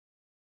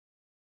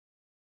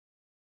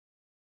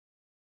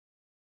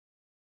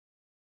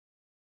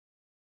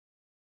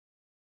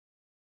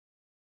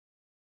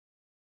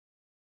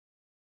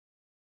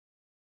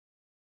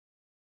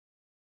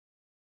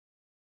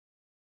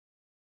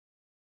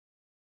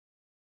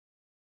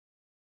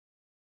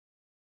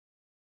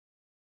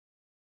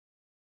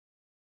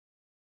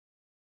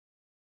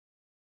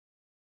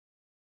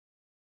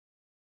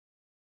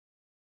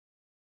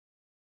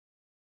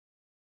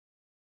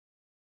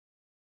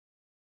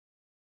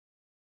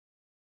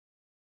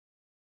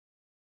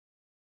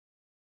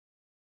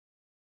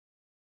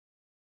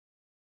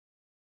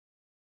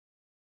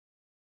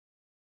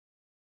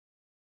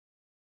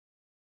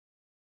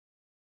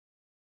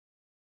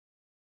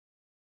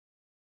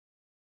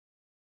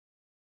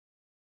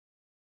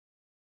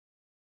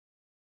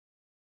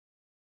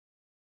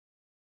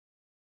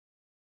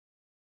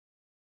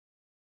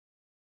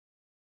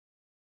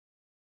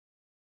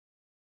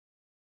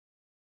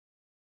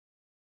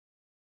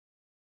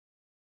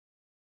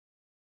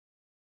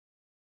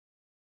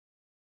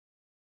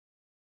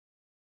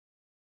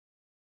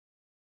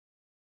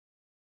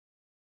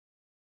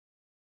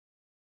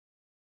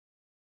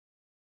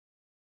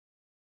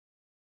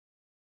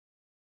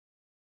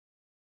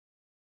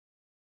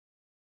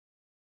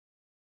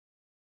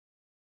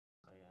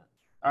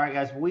All right,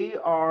 guys, we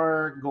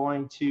are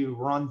going to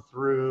run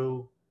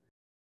through.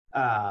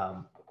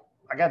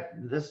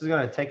 This is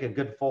going to take a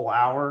good full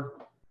hour.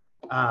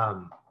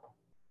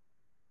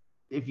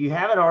 If you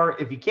haven't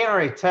already, if you can't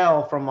already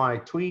tell from my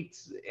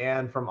tweets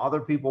and from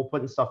other people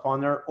putting stuff on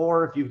there,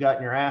 or if you've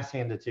gotten your ass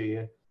handed to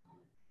you,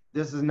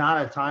 this is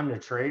not a time to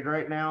trade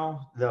right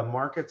now. The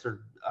markets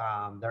are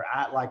they're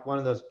at like one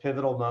of those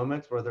pivotal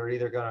moments where they're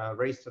either going to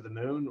race to the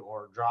moon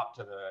or drop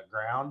to the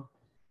ground.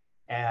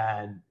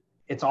 And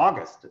it's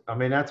August. I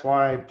mean, that's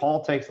why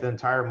Paul takes the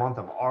entire month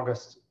of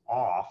August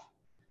off.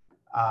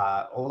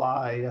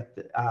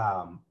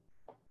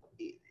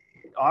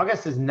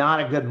 August is not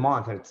a good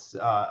month. It's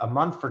a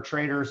month for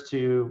traders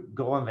to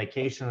go on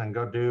vacation and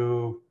go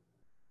do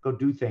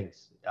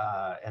things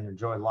and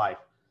enjoy life.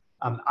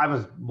 I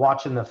was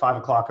watching the 5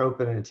 o'clock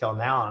open until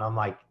now, and I'm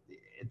like,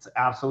 it's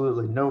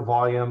absolutely no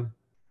volume,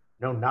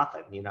 no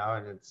nothing, you know,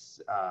 and it's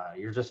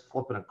you're just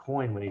flipping a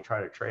coin when you try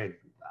to trade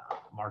a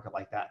market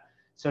like that.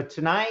 So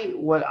tonight,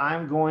 what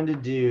I'm going to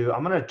do,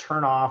 I'm going to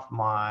turn off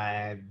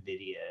my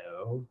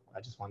video. I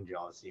just wanted you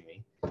all to see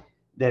me.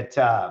 That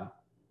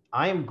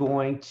I am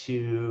going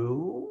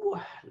to,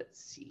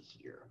 let's see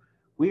here.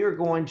 We are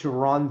going to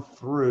run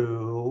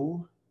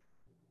through.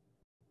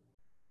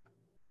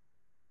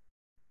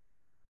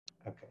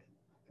 Okay,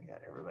 I got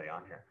everybody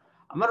on here.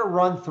 I'm going to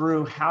run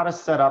through how to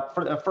set up.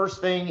 For the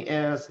first thing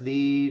is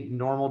the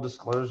normal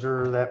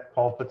disclosure that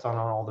Paul puts on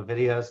all the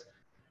videos.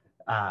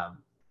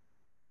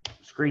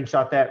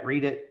 Screenshot that,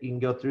 read it. You can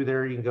go through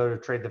there. You can go to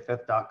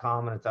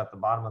TradeTheFifth.com, and it's at the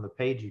bottom of the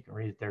page. You can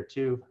read it there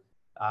too.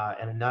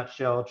 In a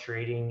nutshell,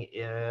 trading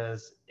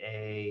is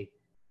a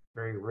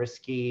very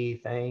risky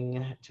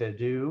thing to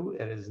do.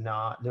 It is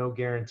no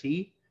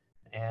guarantee,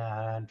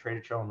 and trade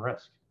at your own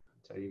risk.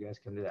 So you guys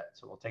can do that.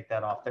 So we'll take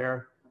that off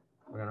there.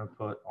 We're going to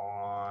put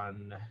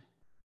on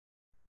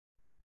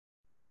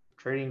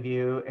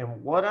TradingView.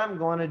 And what I'm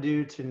going to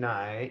do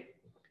tonight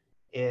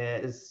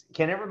is,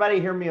 can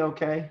everybody hear me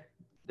okay?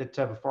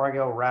 Before I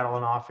go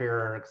rattling off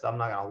here, because I'm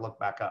not going to look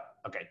back up.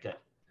 Okay, good.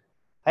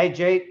 Hey,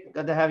 Jake,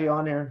 good to have you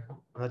on here.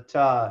 But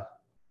I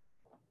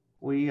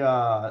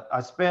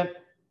spent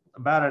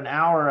about an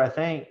hour, I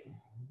think,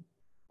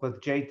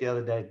 with Jake the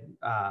other day.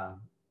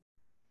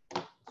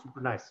 Super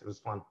nice. It was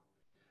fun.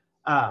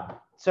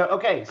 So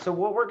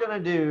what we're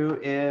going to do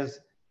is,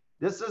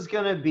 this is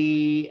going to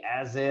be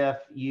as if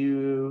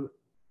you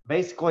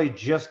basically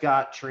just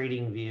got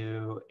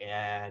TradingView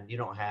and you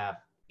don't have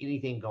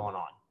anything going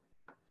on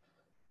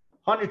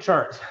your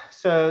charts.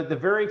 So the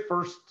very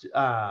first,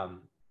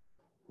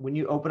 when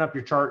you open up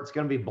your chart, it's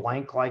going to be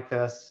blank like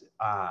this.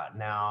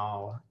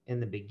 Now,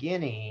 in the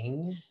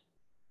beginning,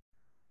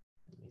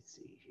 let me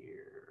see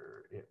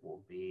here, it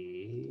will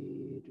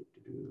be,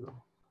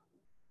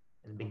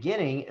 in the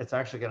beginning, it's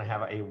actually going to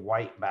have a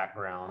white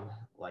background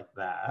like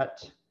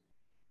that.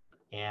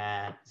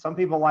 And some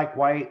people like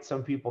white,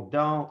 some people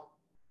don't.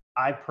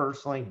 I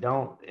personally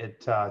don't.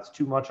 It's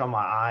too much on my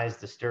eyes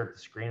to stare at the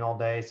screen all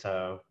day,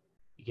 so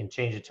you can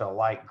change it to a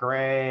light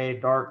gray,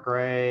 dark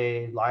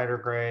gray, lighter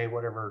gray,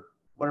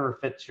 whatever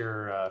fits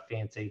your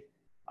fancy.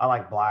 I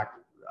like black.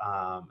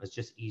 It's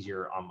just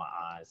easier on my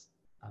eyes.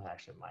 I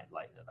actually might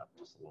lighten it up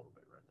just a little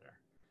bit right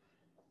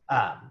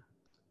there.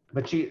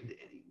 But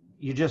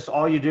you just,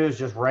 all you do is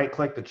just right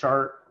click the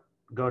chart,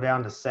 go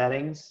down to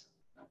settings,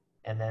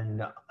 and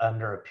then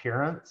under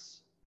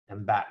appearance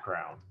and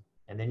background.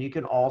 And then you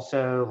can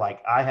also,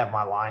 like, I have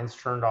my lines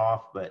turned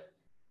off, but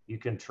you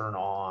can turn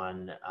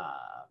on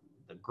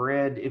the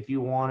grid if you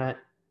want it.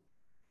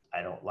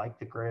 I don't like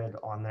the grid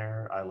on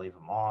there. I leave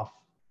them off.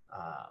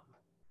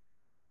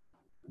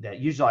 That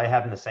usually I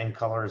have in the same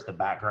color as the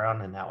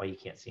background, and that way you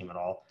can't see them at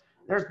all.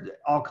 There's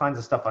all kinds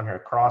of stuff on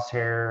here.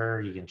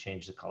 Crosshair, you can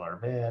change the color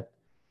of it.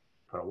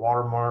 Put a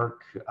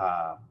watermark.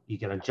 You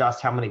can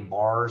adjust how many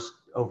bars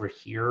over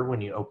here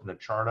when you open the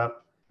chart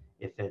up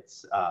if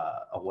it's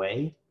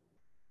away.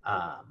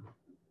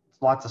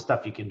 Lots of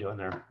stuff you can do in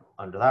there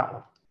under that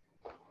one.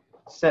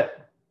 So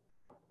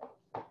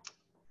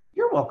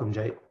you're welcome,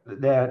 Jake.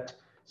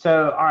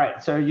 So all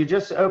right, so you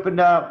just opened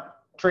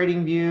up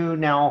TradingView.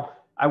 Now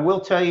I will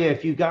tell you,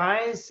 if you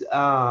guys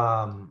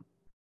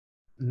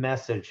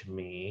message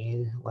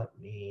me, let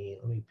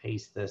me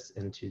paste this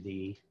into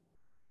the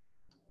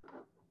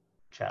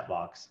chat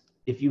box.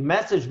 If you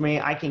message me,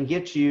 I can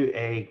get you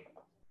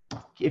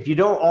if you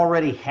don't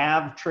already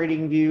have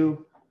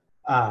TradingView,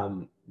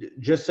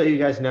 just so you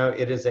guys know,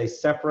 it is a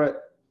separate,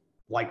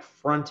 like,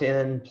 front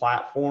end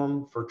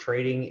platform for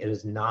trading. It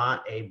is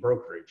not a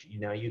brokerage. You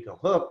know, you can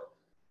hook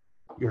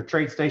your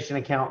TradeStation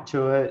account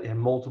to it and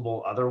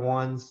multiple other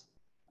ones.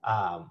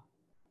 I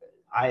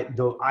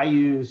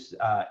use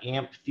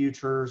AMP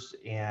Futures,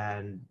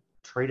 and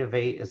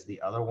Trade-Evate is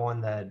the other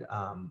one that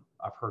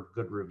I've heard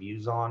good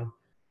reviews on.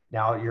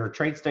 Now, your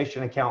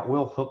TradeStation account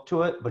will hook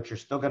to it, but you're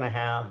still going to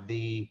have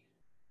the,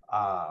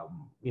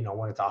 you know,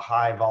 when it's a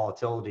high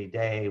volatility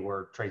day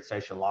where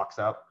TradeStation locks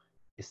up,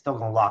 it's still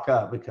going to lock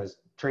up because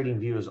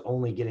TradingView is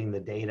only getting the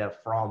data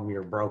from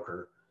your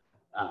broker.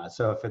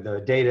 So if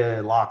the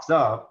data locks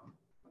up,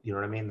 You know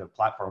what I mean? The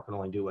platform can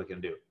only do what it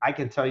can do. I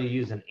can tell you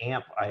using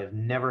AMP, I have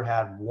never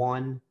had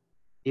one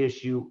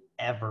issue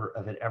ever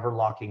of it ever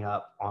locking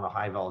up on a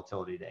high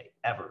volatility day,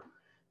 ever.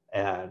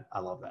 And I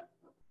love that.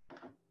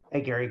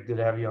 Hey, Gary, good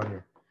to have you on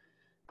here.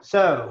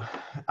 So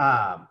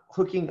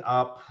hooking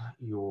up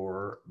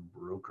your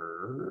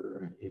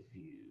broker, if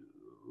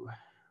you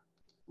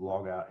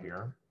log out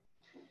here,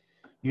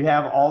 you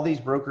have all these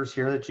brokers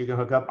here that you can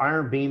hook up.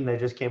 Iron Beam, they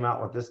just came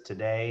out with this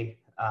today.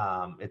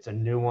 It's a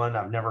new one.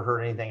 I've never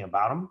heard anything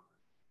about them.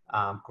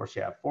 Of course,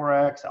 you have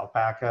Forex,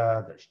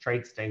 Alpaca, there's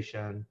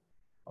TradeStation,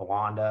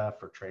 Awanda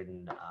for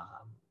trading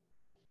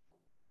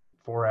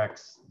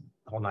Forex,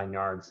 whole 9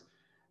 yards.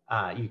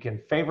 You can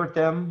favorite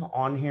them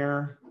on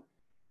here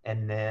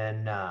and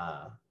then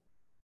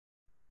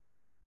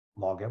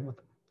log in with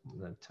them.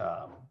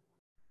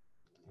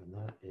 And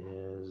that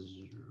is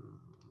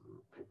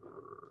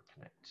Paper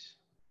Connect.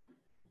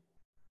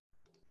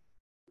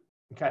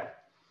 Okay,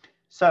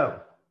 so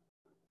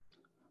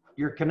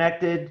you're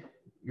connected,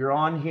 you're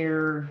on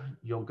here,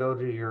 you'll go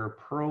to your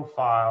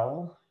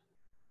profile.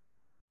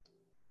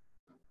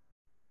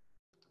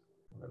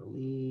 I'm gonna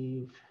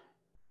leave.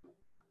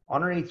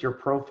 Underneath your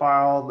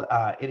profile,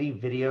 any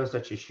videos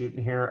that you shoot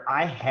in here,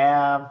 I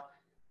have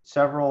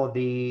several of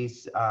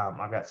these.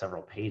 I've got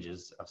several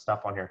pages of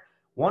stuff on here.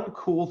 One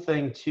cool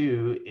thing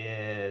too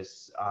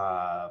is,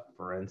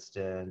 for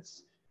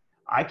instance,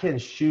 I can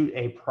shoot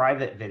a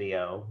private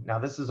video. Now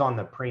this is on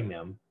the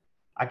premium.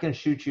 I can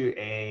shoot you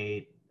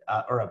a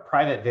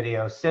private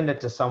video, send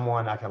it to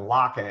someone, I can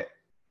lock it,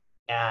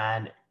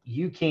 and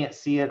you can't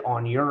see it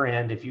on your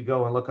end. If you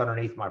go and look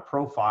underneath my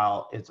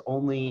profile, it's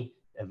only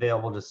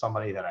available to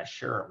somebody that I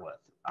share it with,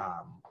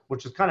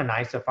 which is kind of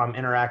nice if I'm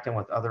interacting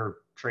with other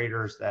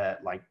traders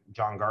that, like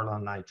John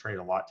Garland and I trade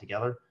a lot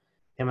together.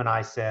 Him and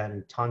I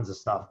send tons of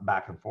stuff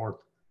back and forth.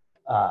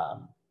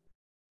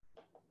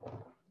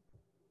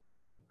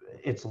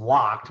 It's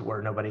locked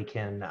where nobody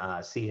can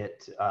see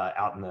it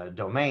out in the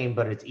domain,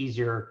 but it's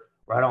easier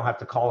where I don't have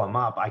to call him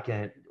up. I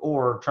can,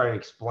 or try to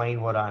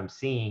explain what I'm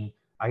seeing.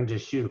 I can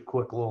just shoot a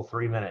quick little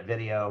 3-minute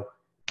video,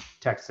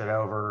 text it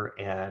over,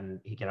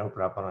 and he can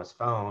open it up on his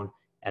phone.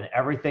 And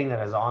everything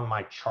that is on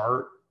my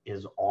chart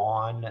is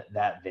on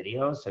that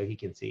video, so he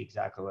can see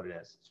exactly what it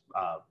is. It's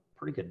a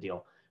pretty good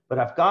deal. But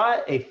I've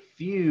got a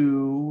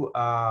few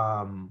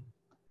videos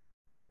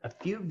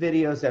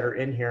that are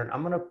in here, and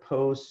I'm gonna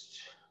post.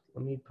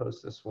 Let me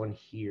post this one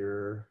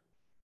here.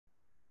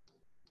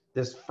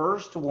 This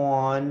first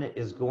one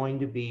is going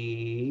to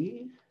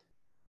be.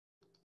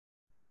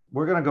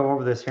 We're gonna go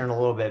over this here in a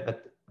little bit,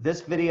 but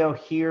this video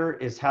here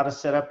is how to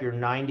set up your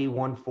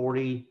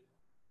 90-140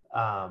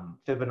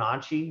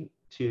 Fibonacci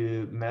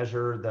to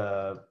measure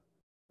the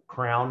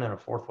crown in a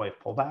 4th wave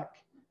pullback.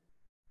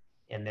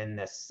 And then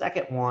the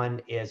second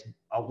one is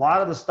a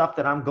lot of the stuff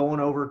that I'm going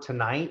over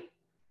tonight.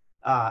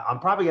 I'm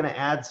probably going to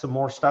add some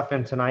more stuff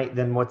in tonight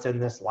than what's in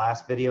this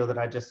last video that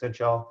I just sent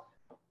y'all,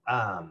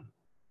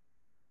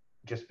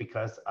 just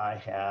because I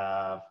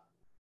have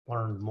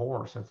learned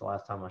more since the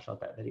last time I shot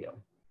that video.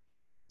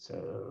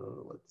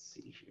 So let's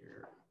see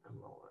here. I'm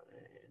going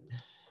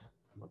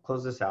to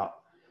close this out.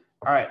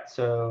 All right,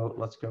 so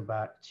let's go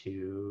back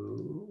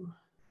to,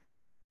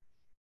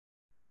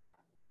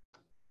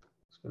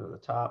 let's go to the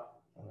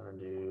top. I'm going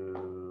to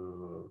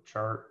do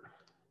chart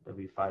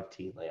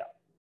W5T layout.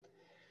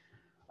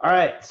 All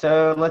right,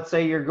 so let's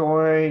say you're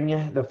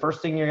going, the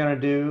first thing you're going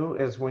to do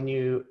is when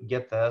you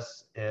get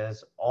this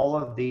is all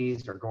of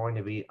these are going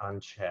to be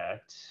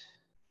unchecked.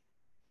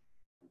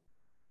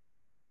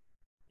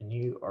 And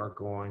you are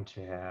going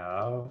to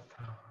have,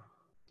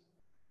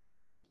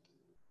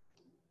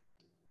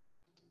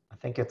 I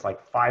think it's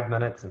like 5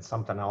 minutes and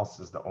something else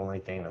is the only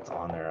thing that's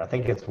on there. I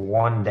think it's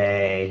 1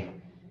 day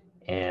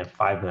and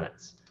 5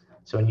 minutes.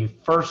 So when you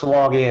first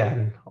log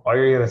in, all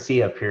you're going to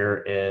see up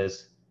here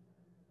is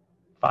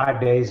 5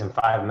 days and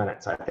 5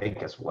 minutes, I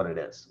think is what it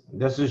is.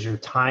 This is your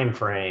time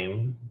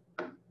frame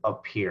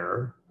up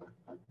here.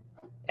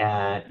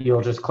 And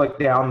you'll just click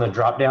down the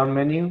drop down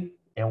menu,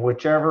 and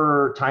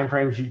whichever time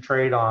frames you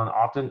trade on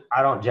often,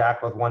 I don't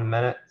jack with 1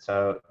 minute,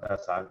 so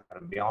that's not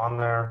going to be on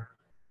there.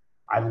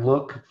 I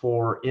look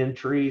for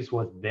entries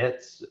with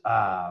bits,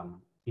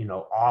 you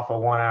know, off a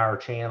 1 hour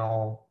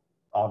channel.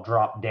 I'll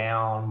drop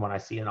down when I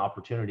see an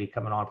opportunity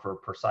coming on for a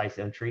precise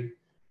entry.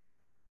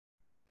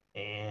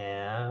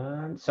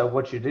 And so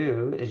what you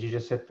do is you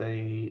just hit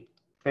the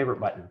favorite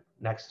button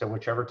next to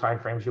whichever time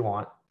frames you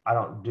want. I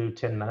don't do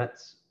 10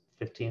 minutes,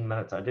 15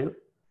 minutes I do,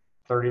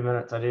 30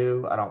 minutes I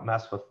do. I don't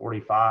mess with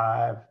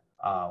 45,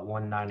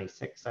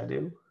 196 I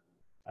do.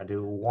 I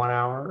do 1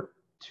 hour,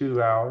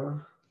 2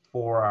 hour,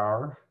 4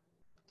 hour,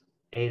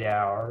 8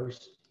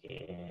 hours,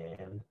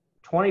 and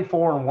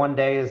 24 in 1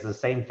 day is the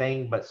same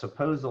thing, but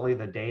supposedly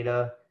the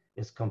data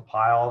is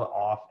compiled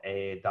off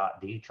a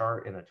 .d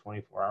chart in a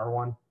 24-hour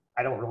one.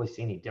 I don't really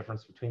see any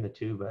difference between the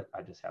two, but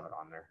I just have it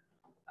on there.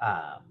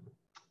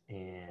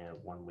 And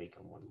 1 week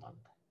and 1 month.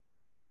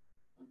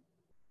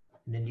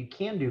 And then you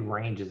can do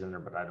ranges in there,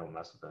 but I don't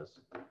mess with those.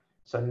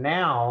 So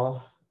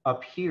now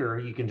up here,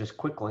 you can just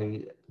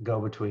quickly go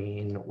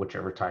between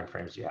whichever time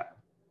frames you have.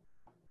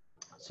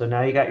 So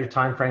now you got your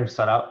time frame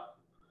set up.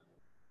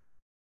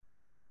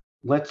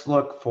 Let's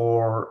look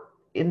for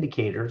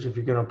indicators. If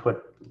you're going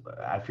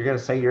to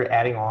say you're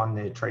adding on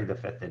the Trade the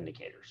Fifth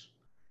indicators,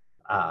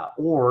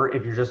 or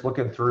if you're just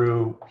looking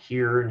through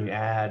here and you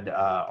add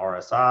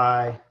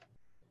RSI.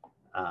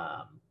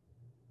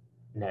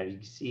 Now you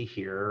can see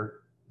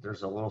here,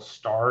 there's a little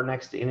star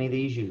next to any of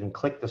these. You can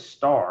click the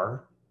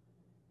star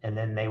and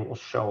then they will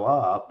show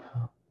up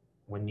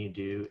when you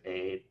do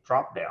a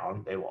drop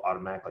down. They will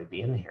automatically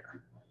be in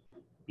here.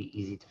 Be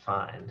easy to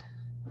find.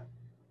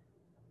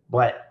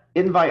 But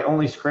invite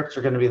only scripts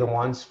are going to be the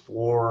ones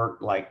for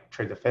like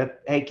Trade the Fifth.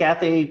 Hey,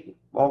 Kathy,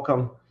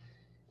 welcome.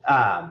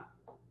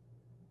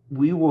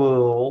 We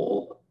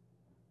will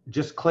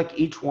just click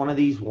each one of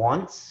these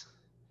once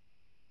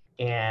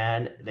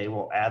and they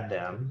will add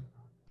them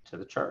to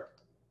the chart.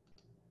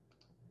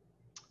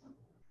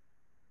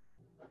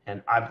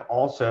 And I've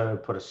also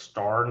put a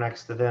star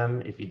next to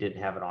them. If you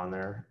didn't have it on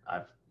there,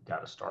 I've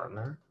got a star in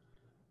there.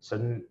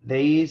 So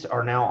these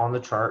are now on the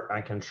chart. I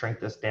can shrink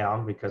this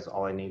down because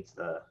all I need is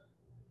the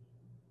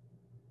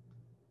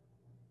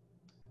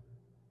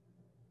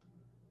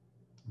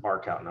bar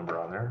count number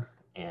on there.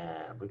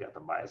 And we got the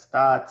bias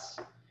dots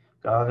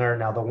got on there.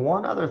 Now, the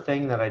one other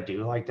thing that I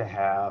do like to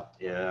have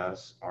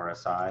is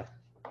RSI.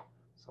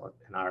 So,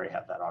 and I already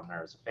have that on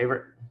there as a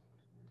favorite.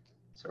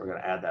 So we're going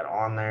to add that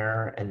on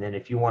there. And then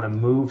if you want to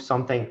move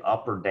something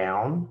up or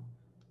down,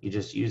 you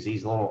just use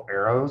these little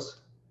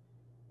arrows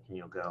and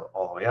you'll go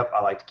all the way up.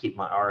 I like to keep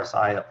my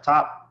RSI up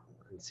top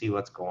and see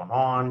what's going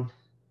on.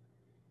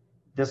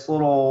 This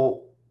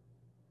little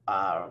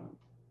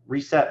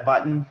reset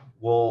button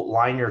will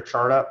line your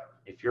chart up.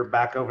 If you're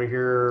back over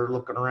here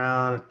looking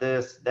around at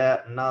this,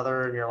 that, and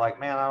other, and you're like,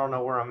 man, I don't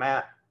know where I'm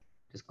at,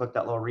 just click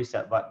that little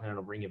reset button and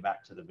it'll bring you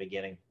back to the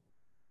beginning.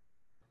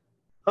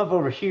 Up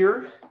over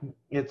here,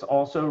 it's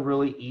also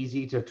really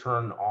easy to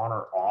turn on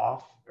or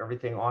off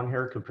everything on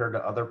here compared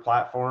to other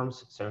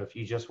platforms. So if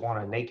you just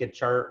want a naked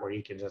chart where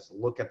you can just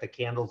look at the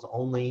candles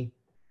only,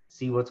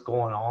 see what's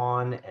going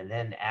on, and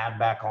then add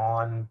back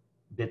on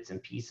bits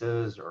and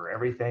pieces or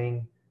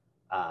everything,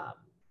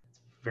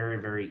 it's very,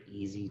 very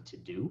easy to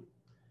do.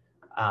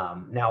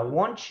 Now,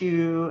 once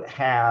you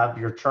have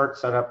your chart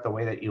set up the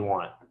way that you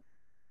want it,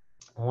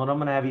 what I'm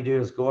going to have you do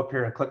is go up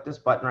here and click this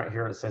button right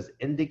here. It says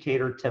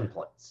Indicator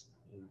Templates.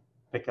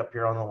 Pick up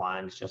here on the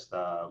line. It's just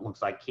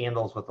looks like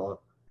candles with a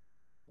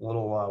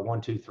little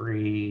 1, 2,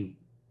 3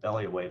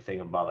 Elliott wave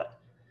thing above it.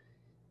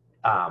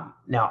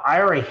 Now I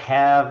already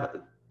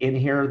have in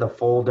here the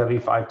full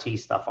W5T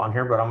stuff on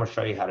here, but I'm going to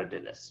show you how to do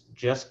this.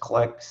 Just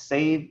click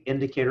Save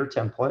Indicator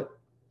Template,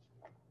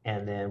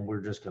 and then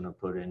we're just going to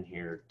put in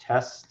here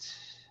Test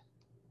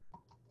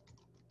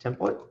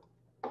Template,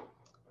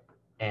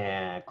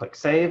 and click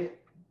Save,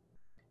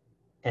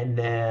 and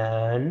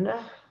then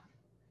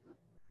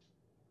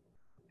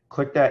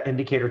click that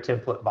indicator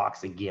template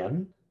box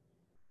again.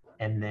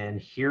 And then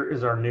here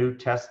is our new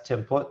test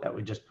template that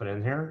we just put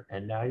in here.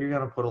 And now you're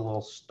going to put a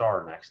little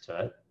star next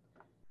to it.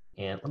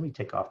 And let me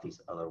take off these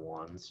other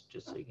ones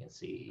just so you can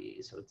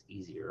see, so it's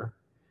easier.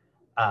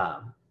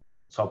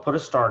 So I'll put a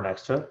star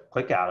next to it,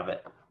 click out of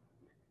it.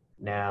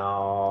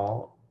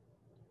 Now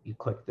you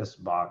click this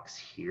box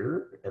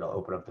here. It'll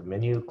open up the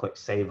menu, click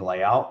Save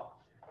Layout.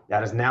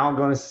 That is now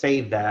going to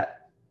save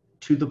that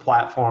to the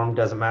platform.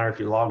 Doesn't matter if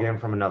you log in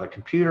from another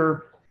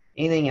computer,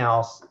 anything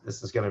else,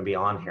 this is going to be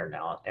on here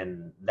now.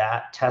 And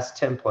that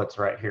test template's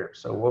right here.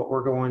 So what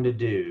we're going to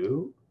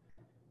do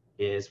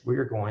is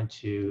we're going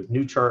to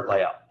new chart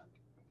layout.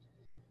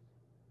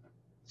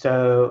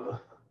 So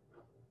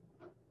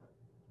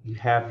you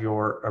have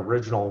your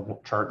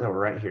original chart that we're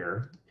right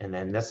here, and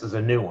then this is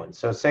a new one.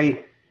 So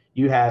say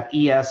you have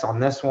ES on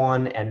this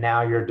one, and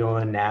now you're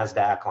doing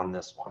NASDAQ on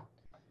this one.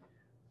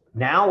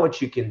 Now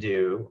what you can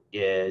do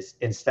is,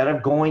 instead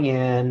of going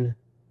in,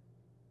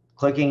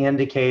 clicking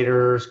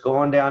indicators,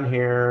 going down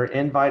here,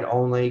 invite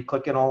only,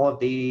 clicking all of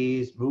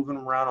these, moving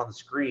them around on the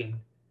screen,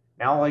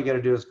 now all you got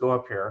to do is go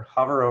up here,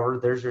 hover over,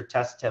 there's your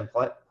test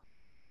template,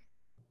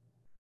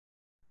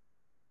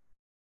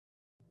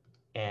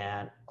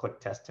 and click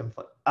test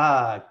template.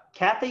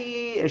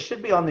 Kathy, it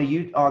should be on the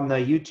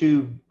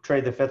YouTube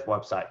Trade the Fifth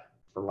website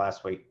for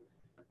last week.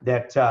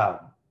 That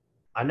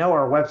I know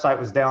our website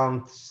was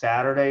down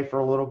Saturday for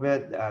a little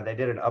bit. They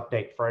did an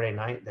update Friday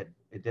night that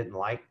it didn't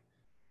like,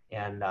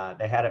 and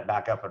they had it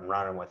back up and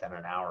running within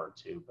an hour or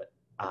two. But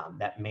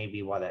that may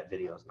be why that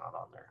video is not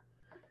on there.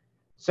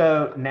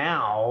 So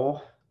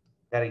now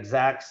that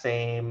exact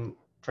same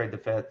Trade the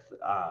Fifth,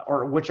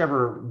 or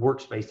whichever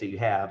workspace that you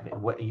have,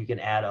 what you can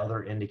add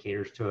other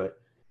indicators to it,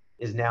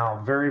 is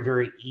now very,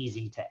 very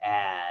easy to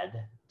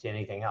add to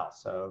anything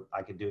else. So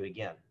I could do it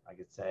again. I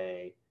could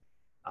say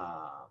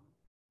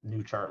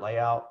new chart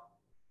layout.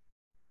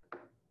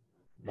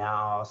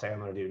 Now I'll say I'm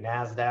going to do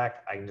NASDAQ.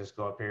 I can just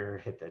go up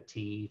here, hit the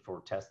T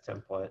for test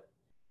template.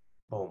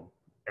 Boom,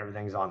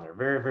 everything's on there.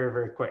 Very, very,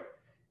 very quick.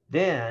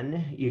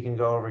 Then you can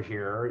go over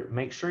here,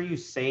 make sure you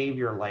save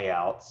your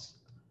layouts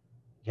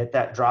hit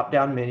that drop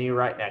down menu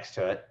right next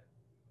to it,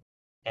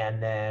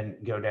 and then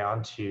go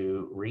down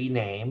to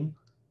rename,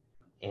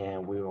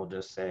 and we will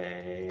just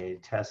say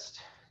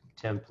test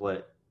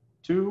template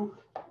 2,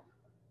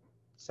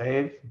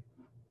 save.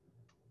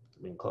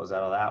 We can close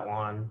out of that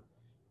one.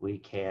 We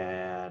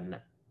can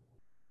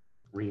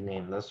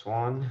rename this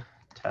one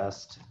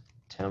test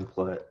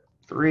template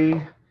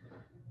 3,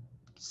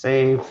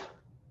 save.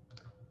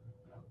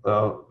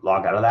 We'll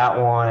log out of that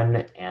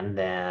one, and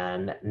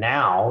then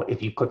now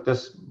if you click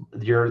this,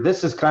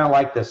 this is kind of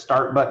like the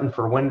start button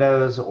for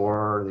Windows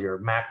or your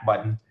Mac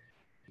button.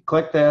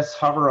 Click this,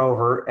 hover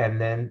over,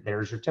 and then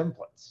there's your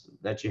templates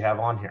that you have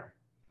on here.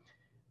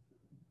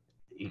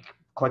 You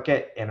click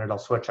it and it'll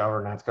switch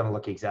over, and it's going to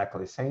look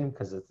exactly the same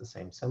because it's the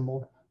same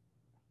symbol.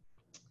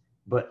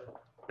 But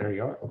there you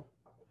go.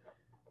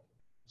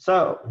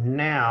 So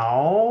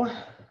now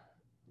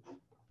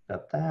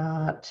got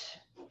that.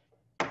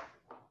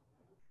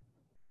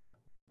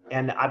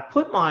 And I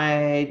put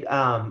my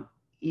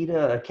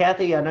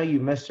Kathy, I know you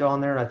missed it on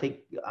there, and I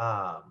think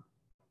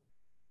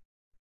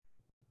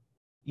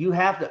you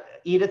have to,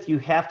 Edith, you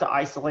have to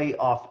isolate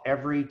off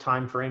every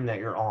time frame that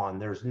you're on.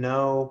 There's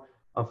no,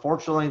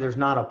 unfortunately, there's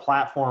not a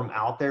platform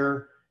out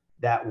there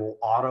that will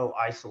auto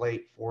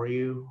isolate for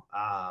you.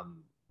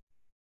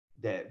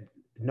 That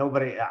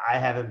nobody, I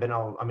haven't been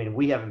able, I mean,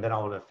 we haven't been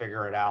able to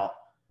figure it out.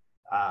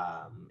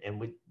 And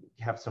we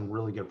have some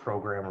really good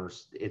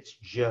programmers. It's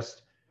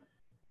just,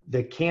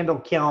 the candle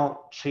count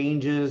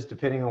changes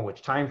depending on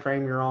which time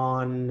frame you're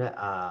on,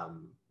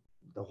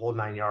 the whole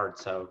 9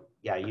 yards. So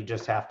yeah, you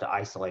just have to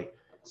isolate.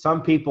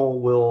 Some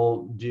people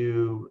will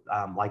do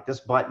like this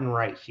button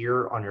right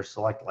here on your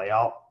select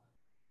layout.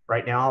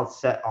 Right now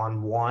it's set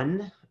on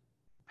 1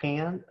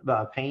 pane.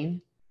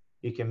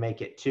 You can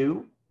make it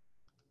 2.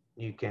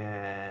 You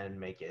can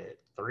make it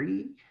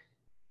 3.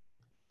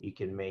 You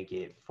can make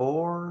it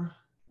 4.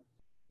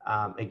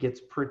 It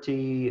gets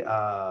pretty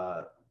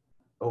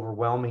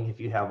overwhelming if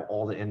you have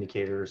all the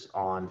indicators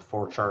on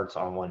 4 charts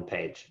on 1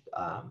 page.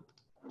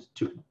 It's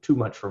too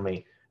much for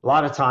me. A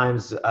lot of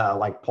times,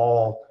 like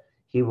Paul,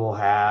 he will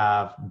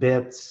have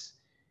bits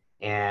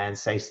and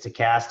say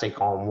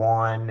stochastic on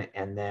 1,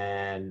 and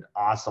then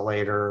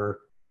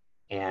oscillator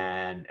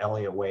and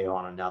Elliott wave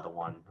on another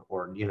one,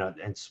 or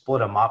and split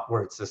them up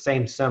where it's the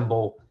same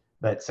symbol,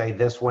 but say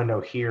this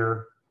window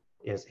here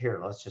is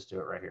here. Let's just do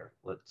it right here.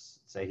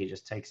 Let's say he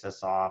just takes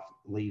this off,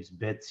 leaves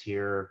bits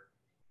here,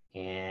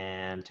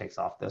 and takes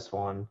off this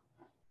one,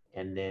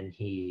 and then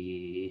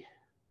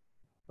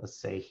let's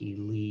say he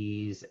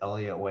leaves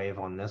Elliott wave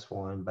on this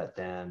one, but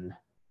then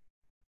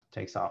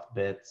takes off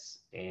bits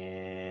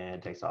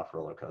and takes off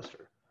roller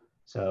coaster.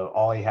 So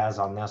all he has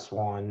on this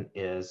one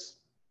is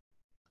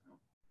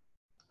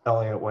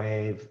Elliott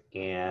wave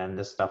and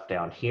this stuff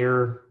down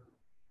here.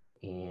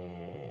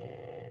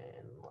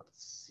 And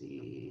let's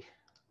see,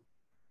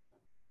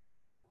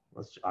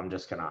 I'm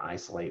just gonna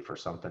isolate for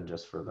something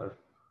just for the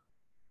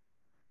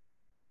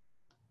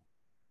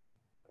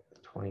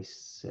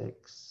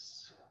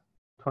 26,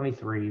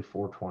 23,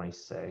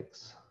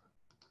 426,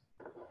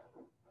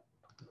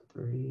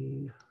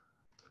 3,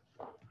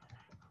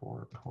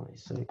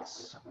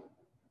 426.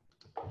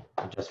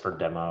 Just for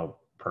demo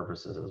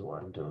purposes is why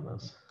I'm doing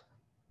this.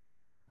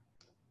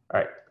 All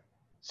right,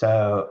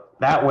 so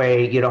that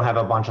way you don't have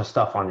a bunch of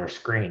stuff on your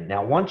screen.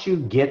 Now, once you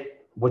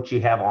get what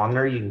you have on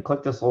there, you can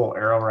click this little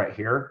arrow right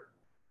here,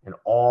 and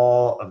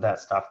all of that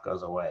stuff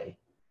goes away.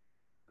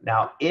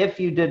 Now, if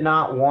you did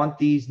not want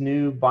these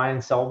new buy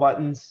and sell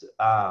buttons,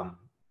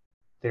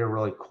 they're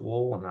really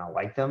cool and I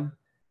like them.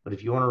 But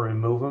if you want to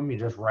remove them, you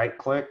just right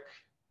click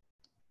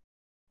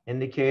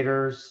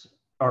indicators,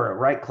 or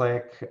right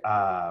click,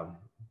 let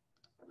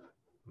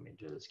me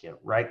do this again,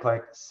 right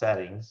click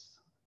settings,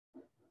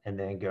 and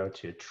then go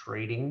to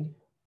trading,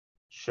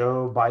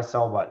 show buy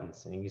sell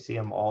buttons. And you can see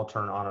them all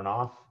turn on and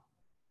off.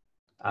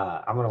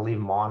 I'm going to leave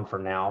them on for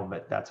now,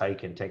 but that's how you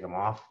can take them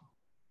off.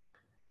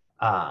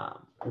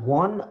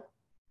 One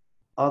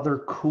other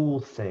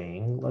cool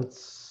thing,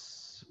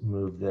 let's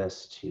move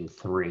this to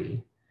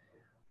 3.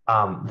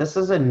 This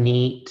is a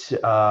neat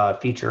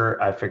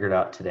feature I figured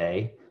out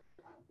today.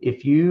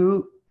 If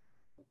you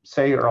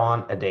say you're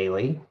on a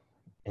daily,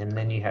 and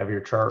then you have your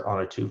chart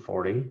on a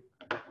 240,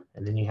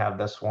 and then you have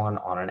this one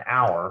on an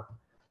hour,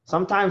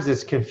 sometimes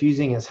it's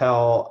confusing as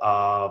hell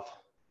of,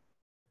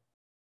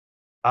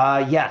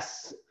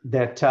 yes,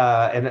 that,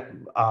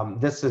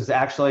 this is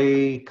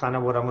actually kind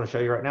of what I'm going to show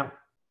you right now.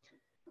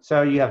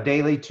 So you have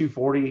daily,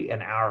 240,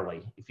 and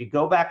hourly. If you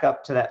go back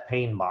up to that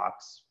pane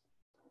box,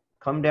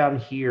 come down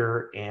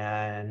here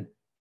and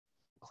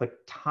click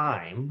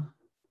time,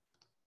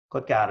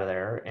 click out of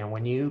there. And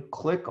when you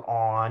click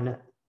on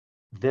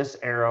this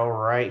arrow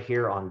right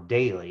here on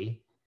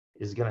daily,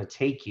 is going to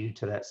take you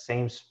to that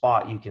same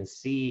spot you can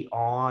see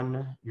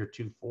on your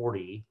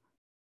 240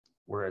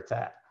 where it's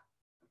at.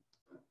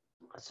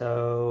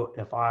 So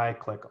if I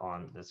click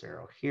on this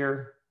arrow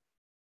here,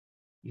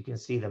 you can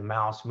see the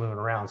mouse moving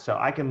around. So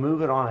I can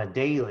move it on a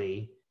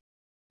daily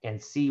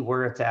and see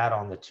where it's at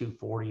on the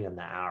 240 and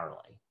the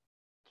hourly.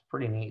 It's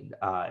pretty neat.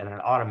 And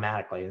it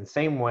automatically, in the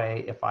same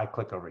way, if I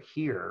click over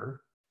here,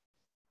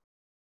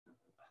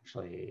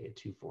 actually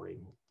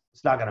 240,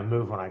 it's not going to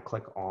move when I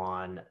click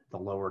on the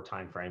lower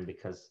time frame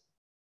because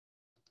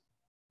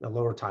the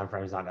lower time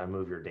frame is not going to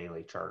move your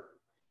daily chart.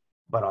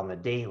 But on the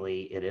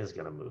daily, it is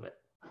going to move it.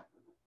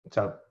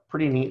 So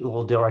pretty neat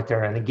little deal right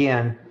there. And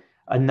again,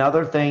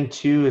 another thing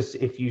too is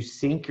if you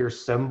sync your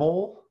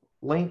symbol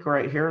link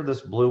right here,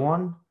 this blue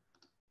one,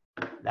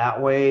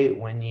 that way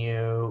when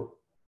you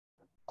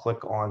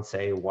click on,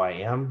 say,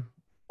 YM,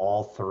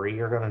 all three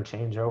are going to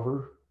change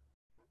over.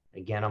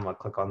 Again, I'm going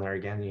to click on there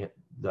again,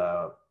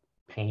 the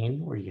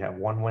pane where you have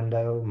one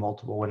window,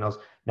 multiple windows.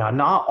 Now,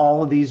 not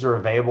all of these are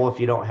available if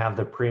you don't have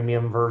the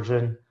premium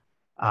version.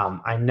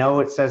 I know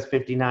it says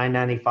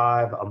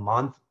 $59.95 a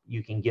month.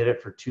 You can get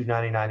it for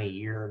 $2.99 a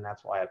year, and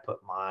that's why I put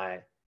my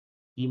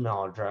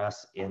email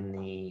address in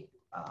the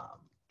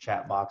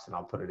chat box, and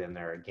I'll put it in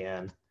there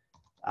again.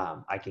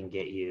 I can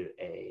get you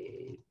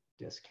a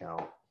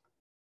discount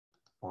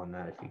on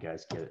that if you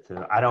guys get it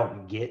through. I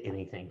don't get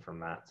anything from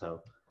that,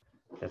 so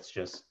that's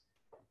just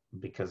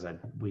because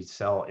we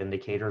sell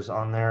indicators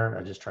on there.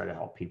 I just try to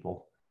help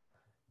people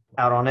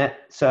out on it.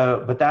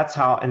 So, but that's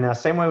how, and the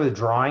same way with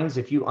drawings,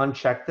 if you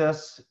uncheck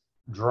this,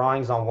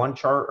 drawings on one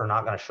chart are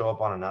not going to show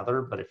up on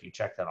another, but if you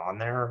check that on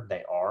there,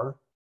 they are.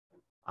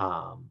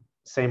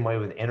 Same way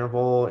with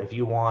interval. If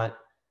you want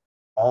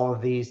all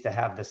of these to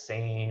have the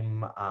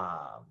same,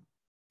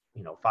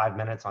 5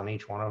 minutes on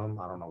each one of them,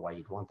 I don't know why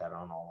you'd want that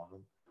on all of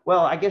them.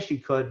 Well, I guess you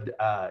could,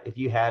 if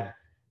you had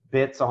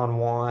bits on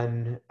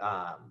one,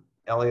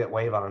 Elliott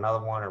wave on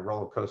another one, or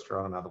roller coaster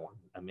on another one.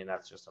 I mean,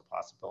 that's just a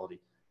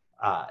possibility.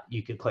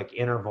 You could click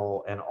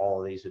interval and all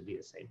of these would be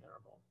the same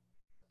interval.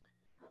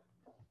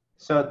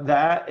 So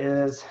that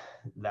is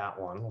that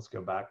one. Let's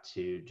go back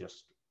to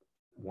just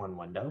one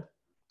window.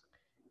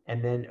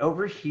 And then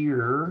over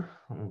here,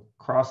 I'm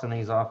crossing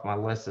these off my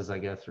list as I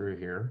go through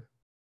here.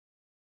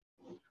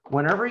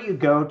 Whenever you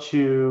go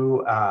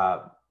to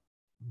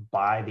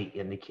buy the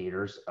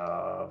indicators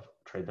of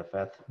Trade the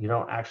Fifth, you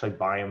don't actually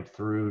buy them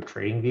through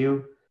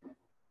TradingView.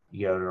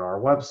 You go to our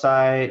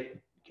website,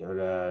 go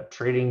to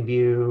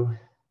TradingView.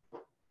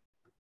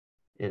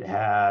 It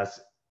has,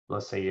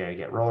 let's say you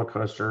get roller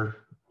coaster.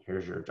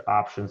 Here's your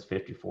options: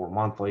 54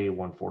 monthly,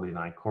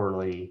 149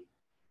 quarterly,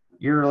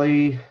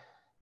 yearly.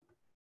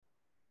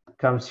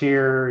 Comes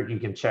here, you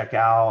can check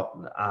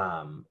out.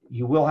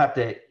 You will have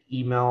to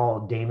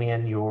email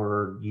Damien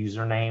your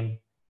username.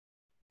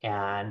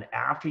 And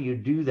after you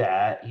do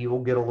that, you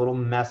will get a little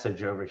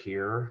message over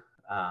here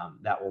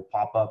that will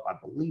pop up. I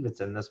believe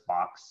it's in this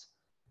box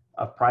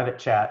of private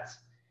chats.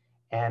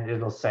 And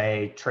it'll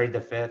say Trade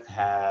the Fifth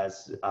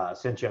has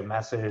sent you a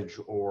message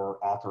or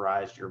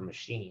authorized your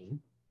machine.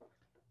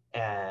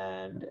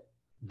 And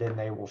then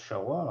they will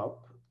show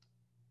up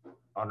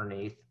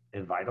underneath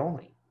invite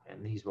only.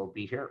 And these will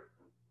be here.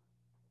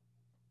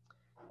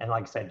 And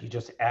like I said, you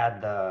just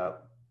add the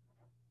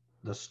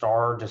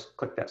star, just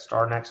click that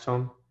star next to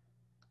them,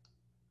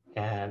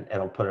 and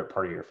it'll put it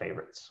part of your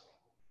favorites.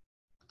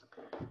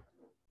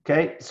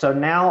 Okay, so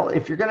now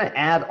if you're going to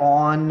add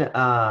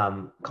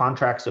on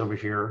contracts over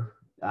here,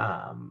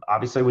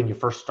 obviously when you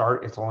first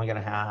start, it's only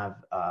going to have,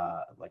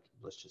 like,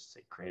 let's just say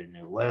create a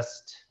new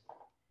list.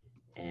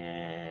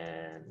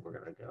 And we're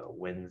going to go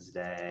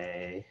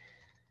Wednesday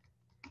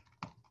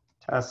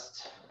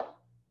test.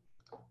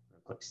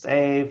 Click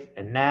save,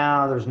 and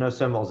now there's no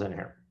symbols in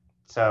here.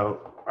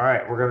 So, all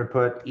right, we're going to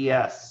put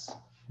ES.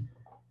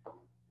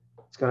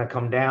 It's going to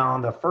come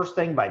down. The first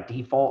thing by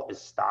default is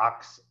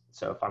stocks.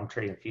 So if I'm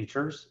trading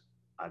futures,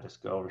 I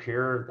just go over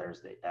here.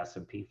 There's the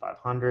S&P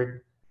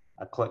 500.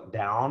 I click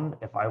down.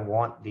 If I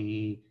want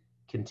the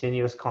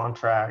continuous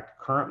contract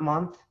current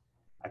month,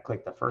 I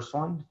click the first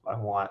one. If I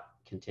want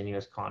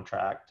continuous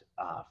contract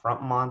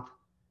front month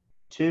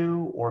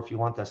 2, or if you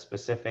want the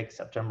specific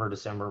September,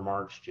 December,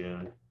 March,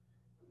 June,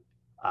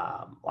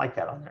 like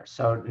that on there.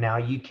 So now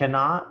you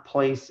cannot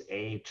place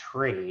a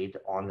trade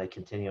on the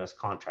continuous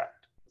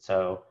contract.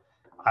 So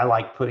I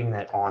like putting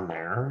that on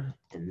there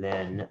and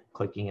then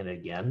clicking it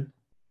again.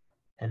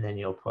 And then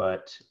you'll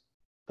put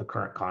the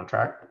current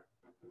contract.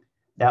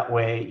 That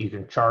way you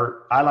can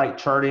chart. I like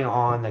charting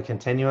on the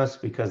continuous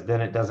because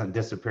then it doesn't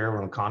disappear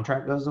when the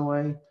contract goes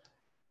away.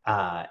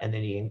 And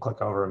then you can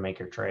click over and make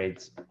your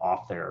trades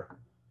off there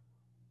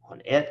on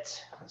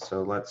it.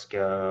 So let's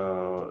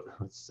go,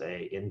 let's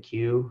say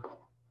NQ.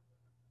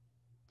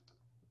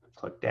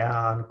 Click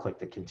down, click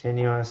the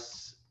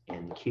continuous,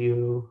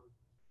 NQ,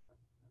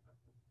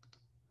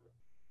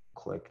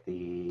 click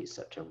the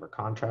September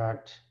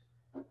contract,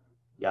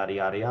 yada,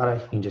 yada,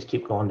 yada. You can just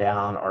keep going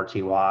down,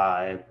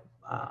 RTY,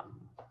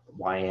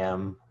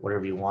 YM,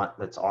 whatever you want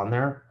that's on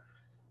there.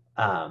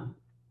 And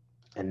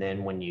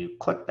then when you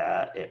click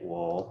that, it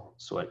will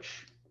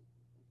switch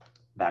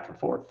back and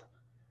forth.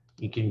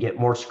 You can get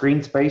more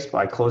screen space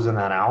by closing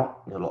that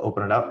out. It'll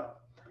open it up.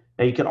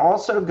 Now you can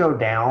also go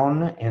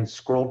down and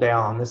scroll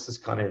down. This is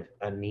kind of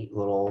a neat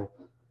little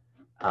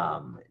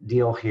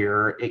deal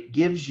here. It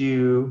gives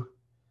you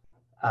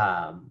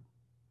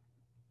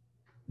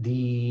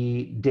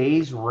the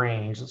days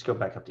range, let's go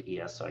back up to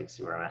ES so I can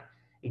see where I'm at.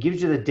 It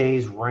gives you the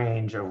days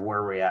range of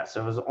where we're at.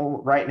 So it was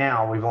right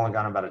now, we've only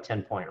gone about a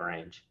 10-point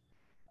range.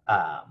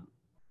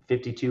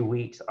 52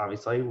 weeks,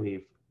 obviously,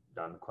 we've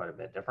done quite a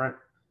bit different.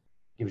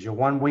 Gives you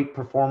 1 week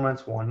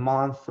performance, 1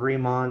 month, 3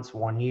 months,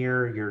 1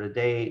 year, year to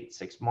date,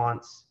 6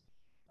 months.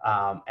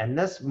 And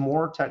this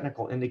more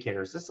technical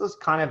indicators, this is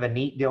kind of a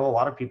neat deal. A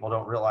lot of people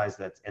don't realize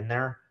that's in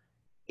there.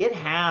 It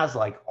has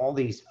like all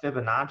these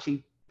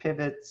Fibonacci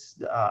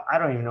pivots. I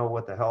don't even know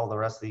what the hell the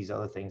rest of these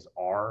other things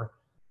are.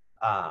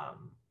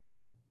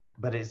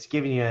 But it's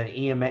giving you an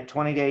EMA,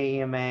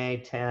 20-day EMA,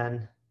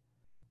 10,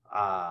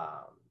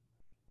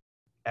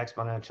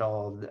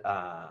 exponential,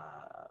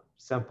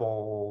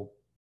 simple.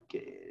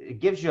 It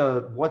gives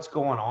you what's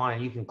going on,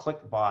 and you can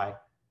click by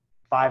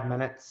 5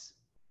 minutes,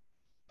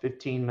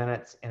 15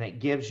 minutes, and it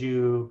gives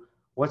you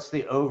what's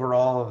the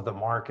overall of the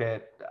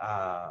market,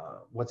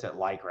 what's it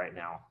like right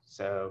now.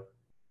 So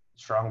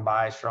strong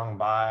buy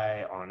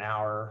on an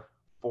hour,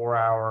 4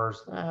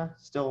 hours,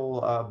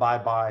 still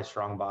buy,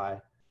 strong buy.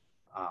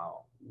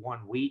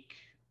 1 week,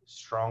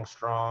 strong,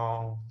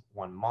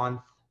 1 month,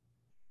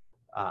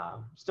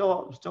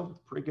 still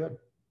pretty good.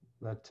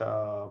 That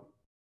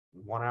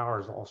 1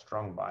 hour is all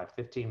strong buy.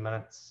 15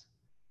 minutes,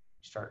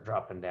 start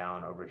dropping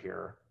down over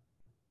here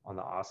on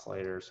the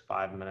oscillators.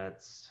 5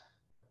 minutes,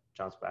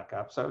 jumps back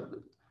up. So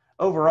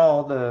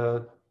overall,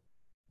 the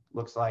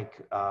looks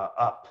like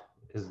up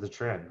is the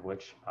trend,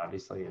 which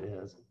obviously it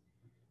is.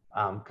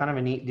 Kind of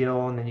a neat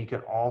deal. And then you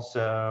can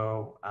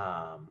also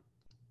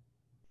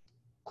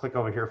click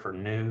over here for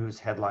news,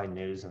 headline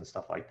news and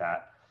stuff like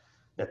that.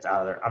 That's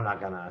out of there. I'm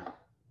not gonna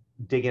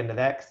dig into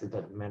that because it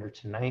doesn't matter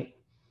tonight.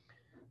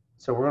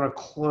 So we're gonna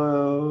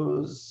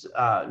close.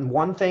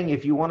 One thing,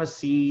 if you wanna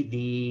see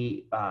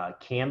the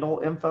candle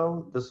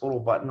info, this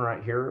little button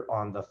right here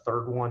on the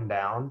third one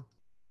down,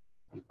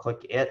 you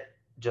click it,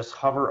 just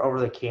hover over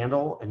the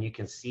candle and you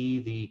can see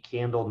the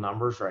candle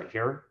numbers right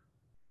here.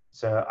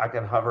 So I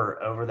can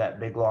hover over that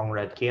big long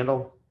red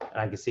candle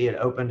and I can see it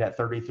opened at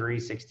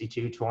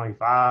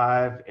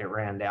 33.62.25. It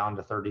ran down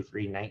to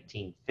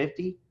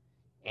 33.19.50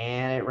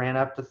 and it ran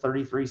up to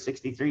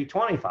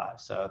 33.63.25.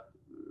 So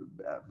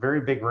a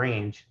very big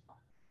range,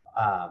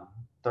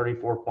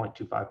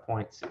 34.25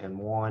 points in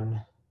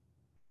one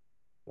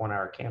 1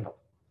 hour candle.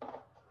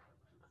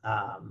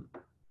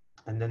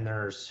 And then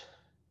there's,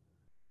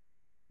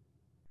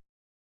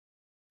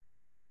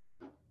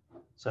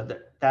 so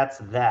that's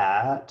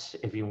that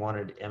if you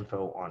wanted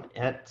info on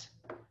it.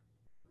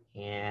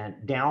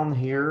 And down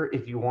here,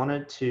 if you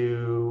wanted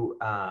to,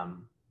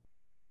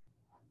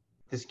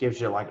 this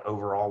gives you like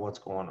overall what's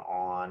going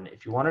on.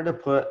 If you wanted to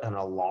put an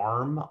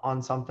alarm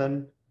on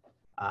something,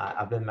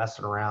 I've been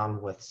messing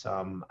around with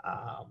some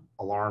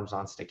alarms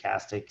on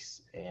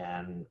stochastics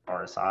and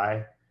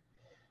RSI.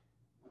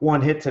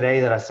 One hit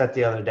today that I set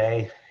the other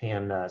day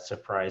and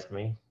surprised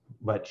me.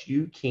 But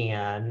you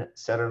can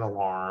set an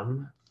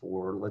alarm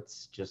for,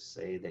 let's just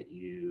say that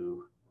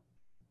you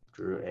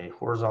drew a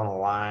horizontal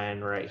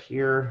line right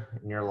here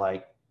and you're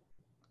like,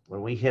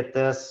 when we hit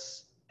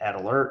this, add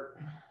alert,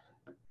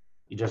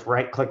 you just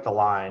right click the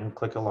line,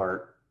 click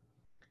alert.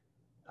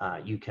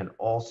 You can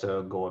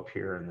also go up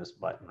here and this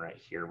button right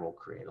here will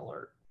create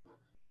alert.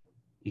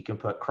 You can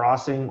put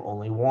crossing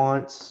only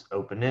once,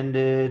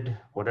 open-ended,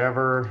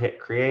 whatever, hit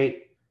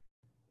create,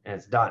 and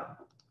it's done.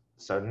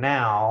 So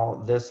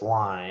now this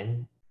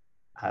line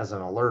has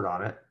an alert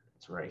on it.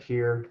 It's right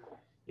here.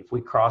 If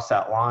we cross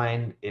that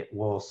line, it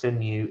will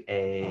send you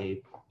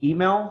a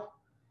email,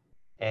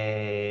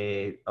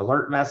 a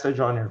alert message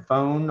on your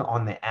phone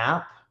on the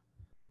app,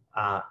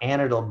 and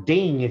it'll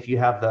ding if you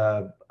have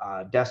the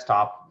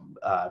desktop.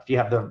 If you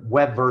have the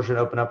web version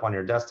open up on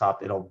your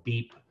desktop, it'll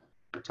beep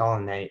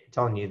telling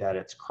you that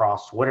it's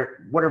crossed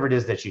whatever it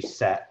is that you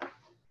set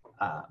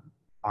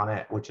on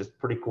it, which is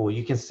pretty cool.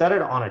 You can set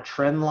it on a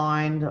trend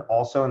line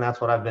also, and that's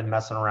what I've been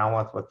messing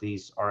around with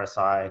these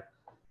RSI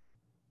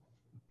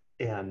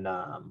and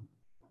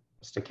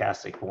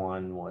stochastic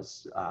one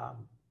was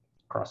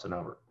crossing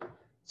over.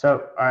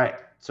 So, all right,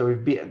 so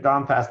we've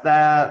gone past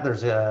that.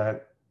 There's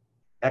a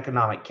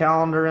economic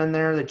calendar in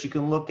there that you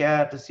can look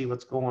at to see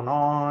what's going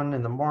on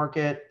in the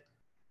market.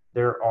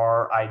 There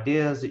are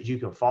ideas that you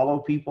can follow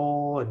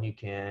people and you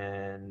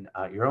can,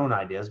 your own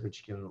ideas,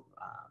 but you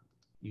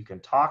can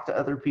talk to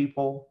other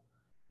people.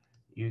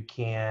 You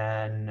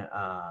can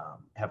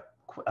have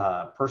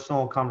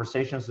personal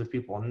conversations with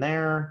people in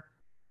there.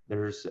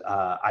 There's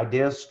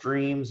idea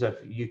streams if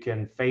you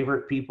can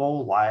favorite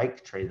people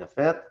like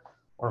TradeTheFifth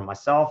or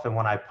myself. And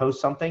when I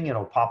post something,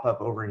 it'll pop up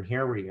over in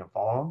here where you can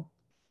follow them.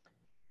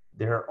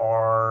 There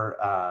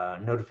are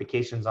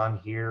notifications on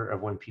here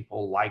of when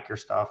people like your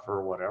stuff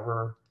or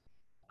whatever.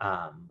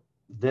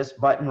 This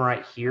button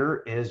right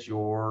here is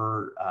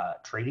your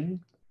trading.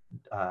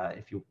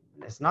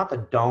 It's not the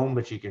dome,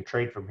 but you can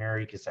trade from here.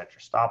 You can set your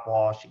stop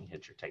loss. You can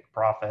hit your take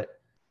profit.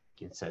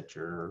 You can set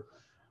your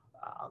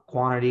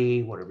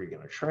quantity, whatever you're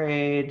going to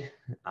trade.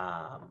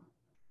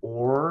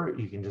 Or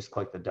you can just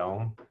click the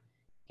dome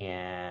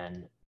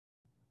and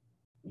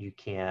You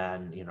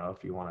can, you know,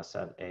 if you want to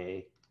set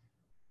a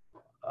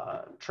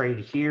trade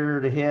here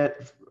to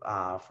hit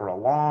for a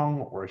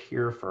long, or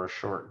here for a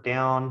short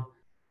down.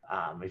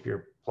 If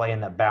you're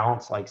playing the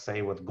bounce, like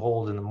say with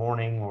gold in the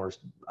morning or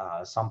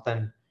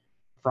something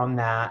from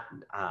that,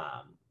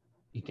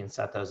 you can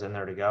set those in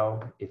there to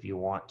go. If you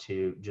want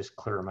to just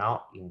clear them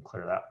out, you can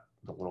clear that,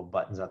 the little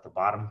buttons at the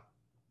bottom,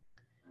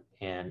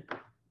 and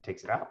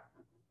takes it out.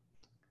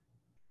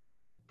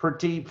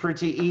 Pretty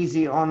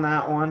easy on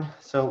that one.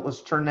 So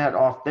let's turn that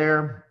off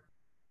there.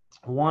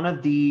 One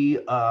of the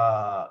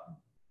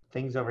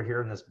things over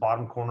here in this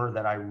bottom corner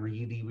that I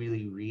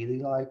really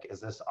like is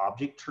this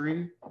object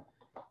tree.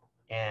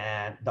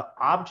 And the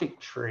object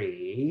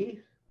tree,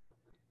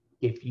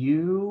 if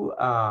you,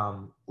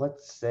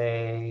 let's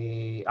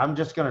say, I'm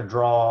just going to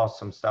draw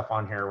some stuff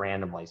on here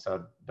randomly,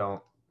 so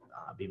don't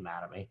be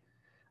mad at me.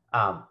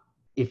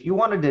 If you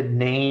wanted to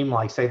name,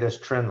 like say this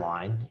trend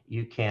line,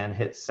 you can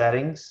hit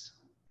settings,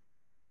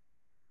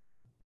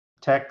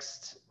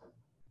 text,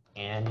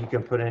 and you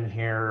can put in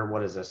here,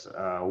 what is this,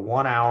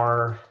 1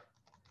 hour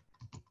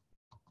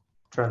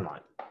trend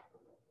line.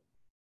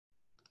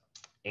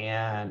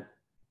 And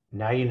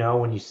now you know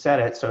when you set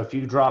it. So if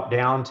you drop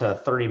down to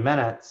 30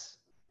 minutes,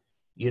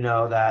 you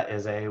know that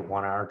is a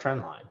 1 hour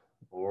trend line.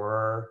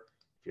 Or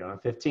if you're on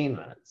 15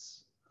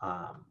 minutes,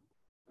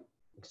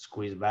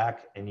 squeeze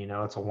back and you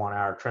know it's a 1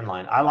 hour trend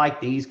line. I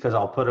like these because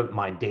I'll put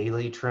my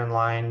daily trend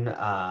line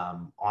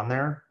on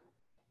there,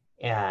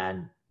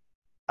 and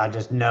I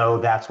just know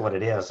that's what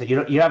it is. So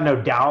you have no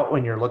doubt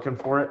when you're looking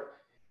for it.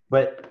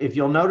 But if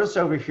you'll notice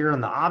over here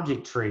in the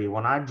object tree,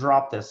 when I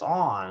drop this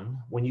on,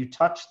 when you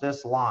touch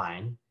this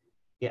line,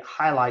 it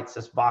highlights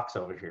this box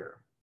over here.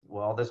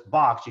 Well, this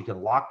box, you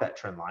can lock that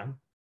trend line,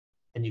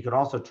 and you can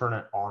also turn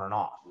it on and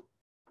off.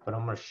 But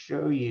I'm going to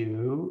show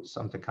you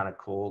something kind of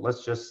cool.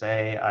 Let's just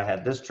say I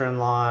had this trend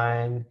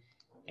line,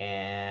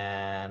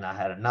 and I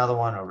had another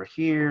one over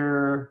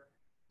here,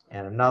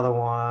 and another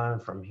one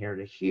from here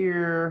to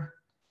here.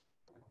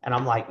 And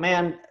I'm like,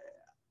 man,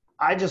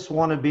 I just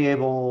want to be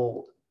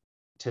able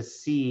to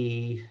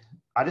see,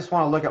 I just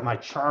want to look at my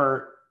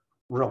chart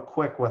real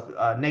quick with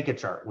a naked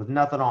chart with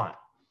nothing on it.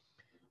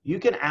 You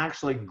can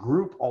actually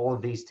group all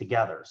of these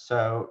together.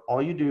 So all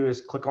you do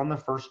is click on the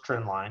first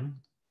trend line.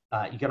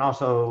 You can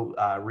also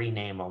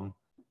rename them.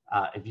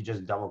 If you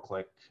just double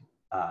click,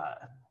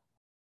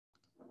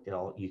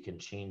 you can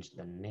change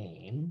the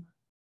name.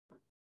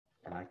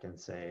 And I can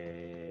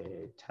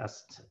say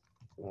test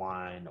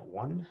line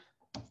 1.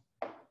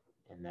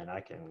 And then I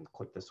can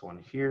click this one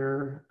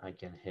here. I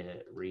can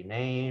hit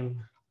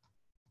rename,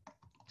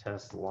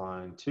 test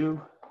line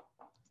 2,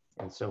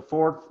 and so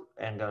forth,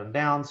 and go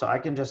down. So I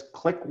can just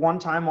click one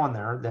time on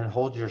there, then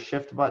hold your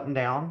shift button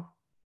down,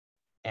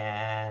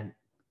 and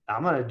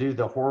I'm going to do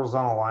the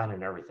horizontal line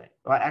and everything.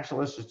 Well,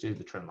 actually, let's just do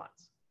the trend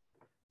lines.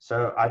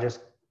 So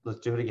let's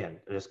do it again.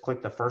 I just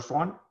click the first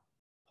one,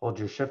 hold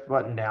your shift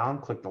button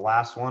down, click the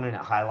last one, and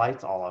it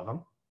highlights all of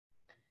them.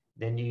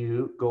 Then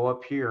you go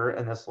up here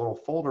and this little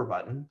folder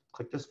button,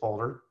 click this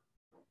folder,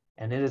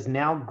 and it has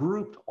now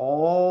grouped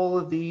all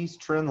of these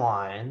trend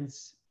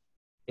lines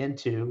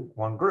into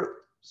one group.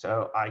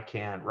 So I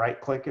can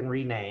right click and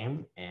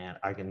rename, and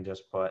I can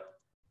just put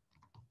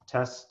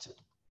test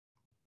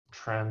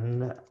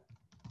trend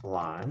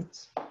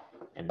lines.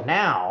 And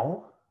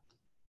now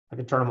I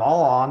can turn them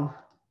all on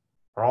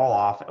or all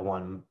off at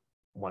one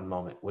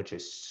moment, which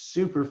is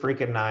super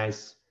freaking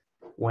nice.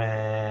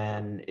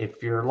 When,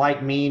 if you're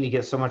like me and you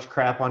get so much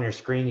crap on your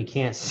screen you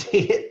can't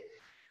see it,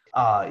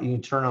 you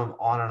can turn them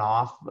on and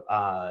off.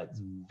 It's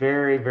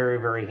very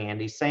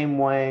handy. Same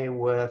way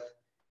with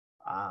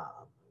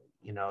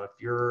you know, if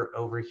you're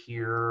over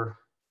here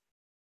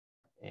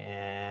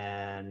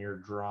and you're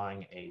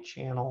drawing a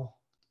channel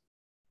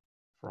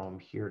from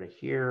here to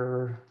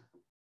here,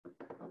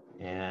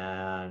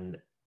 and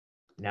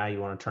now you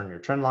want to turn your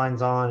trend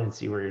lines on and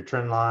see where your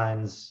trend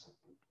lines,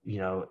 you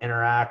know,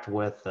 interact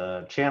with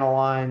the channel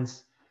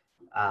lines,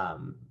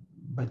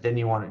 but then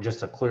you want it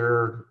just a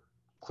clear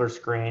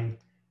screen.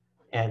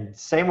 And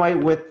same way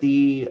with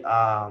the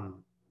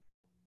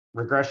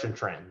regression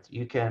trend.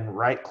 You can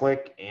right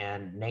click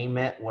and name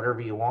it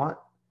whatever you want.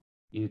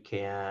 You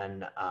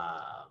can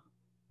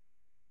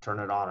turn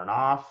it on and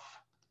off.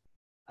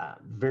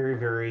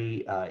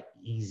 Very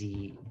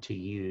easy to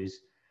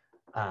use.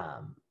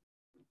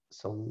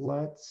 So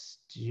let's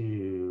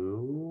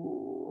do,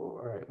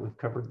 all right, we've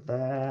covered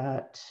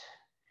that.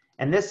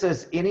 And this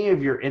is, any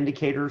of your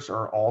indicators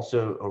are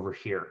also over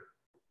here.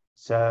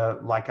 So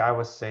like I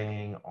was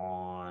saying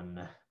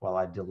on, well,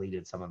 I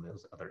deleted some of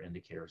those other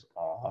indicators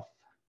off.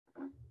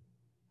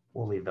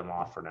 We'll leave them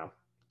off for now.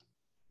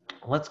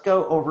 Let's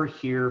go over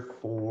here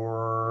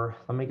for,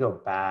 let me go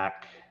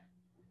back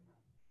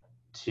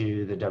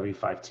to the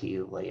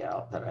W5T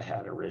layout that I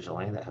had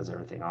originally that has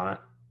everything on it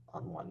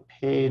on one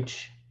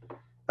page.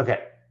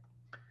 Okay,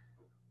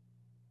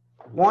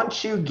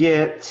 once you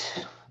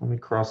get, let me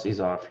cross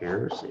these off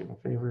here, save my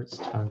favorites,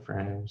 time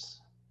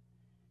frames.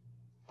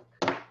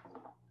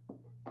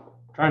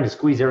 Trying to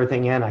squeeze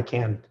everything in I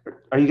can.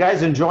 Are you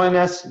guys enjoying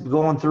this,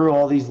 going through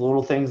all these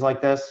little things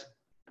like this?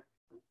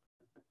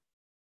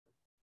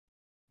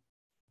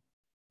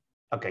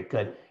 Okay,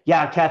 good.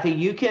 Yeah, Kathy,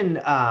 you can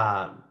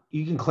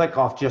click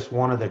off just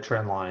one of the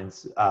trend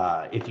lines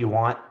if you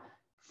want.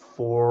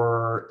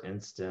 For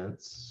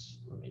instance,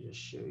 let me just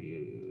show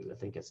you. I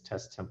think it's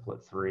test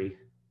template 3.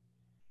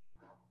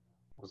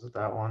 Was it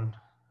that one?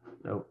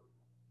 Nope.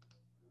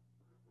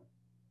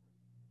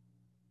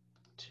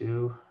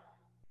 2.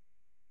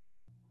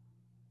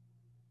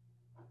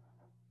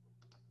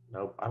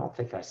 Nope. I don't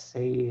think I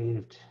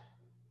saved.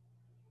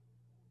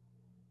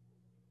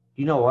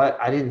 You know what?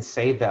 I didn't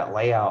save that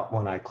layout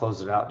when I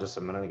closed it out just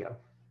a minute ago.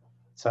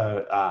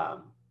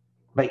 So,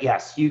 but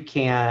yes, you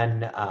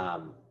can.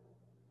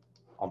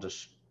 I'll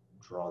just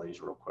draw these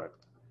real quick.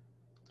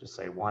 Just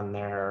say one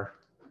there,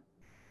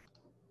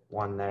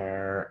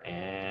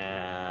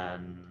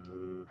 and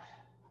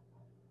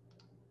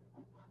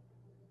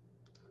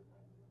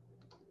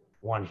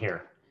one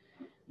here.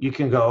 You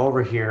can go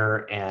over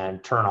here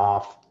and turn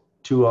off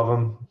 2 of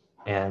them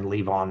and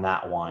leave on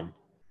that one,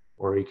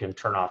 or you can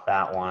turn off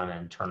that one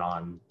and turn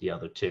on the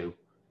other 2.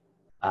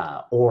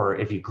 Or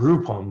if you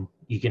group them,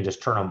 you can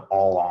just turn them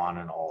all on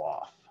and all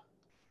off.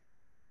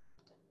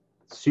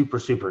 Super,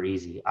 super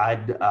easy.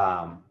 I've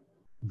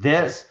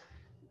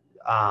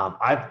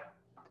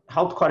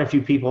helped quite a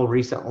few people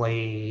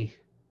recently.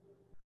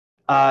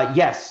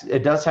 Yes,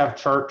 it does have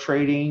chart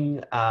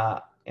trading,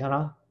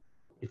 Anna.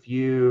 If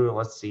you,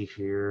 let's see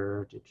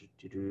here.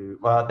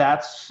 Well,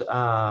 that's,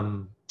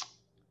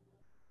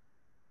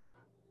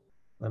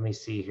 let me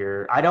see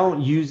here. I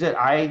don't use it.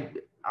 I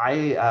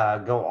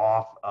go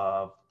off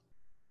of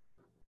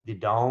the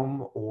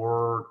DOM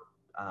or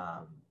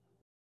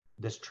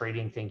this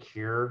trading thing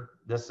here.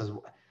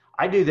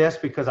 I do this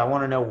because I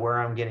want to know where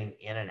I'm getting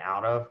in and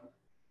out of.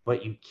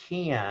 But you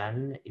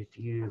can, if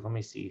you, let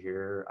me see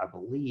here, I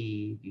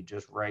believe you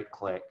just right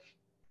click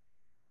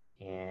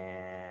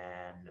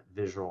and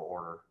visual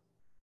order.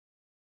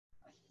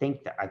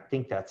 I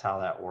think that's how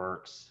that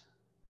works.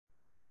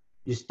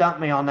 You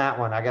stumped me on that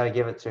one. I got to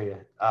give it to you.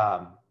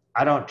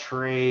 I don't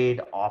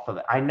trade off of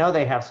it. I know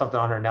they have something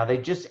on there now. They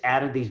just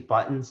added these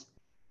buttons.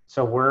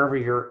 So wherever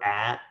you're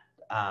at,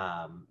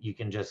 you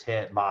can just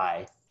hit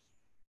buy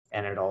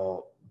and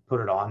it'll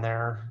put it on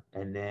there.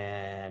 And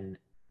then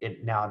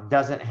it now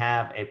doesn't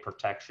have a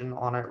protection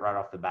on it right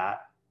off the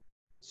bat.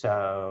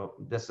 So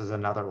this is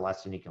another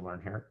lesson you can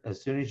learn here.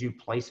 As soon as you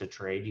place a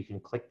trade, you can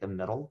click the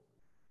middle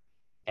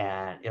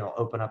and it'll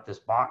open up this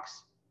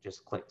box.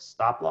 Just click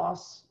stop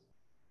loss,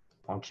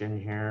 punch in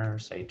here,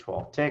 say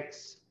 12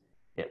 ticks,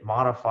 hit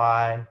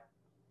modify,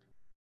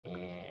 and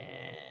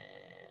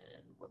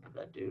what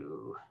did I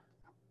do?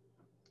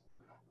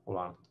 Hold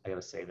on, I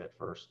gotta save it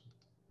first.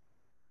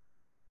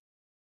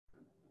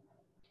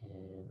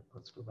 And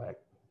let's go back.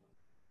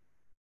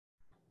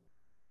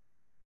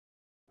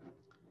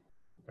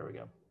 There we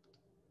go.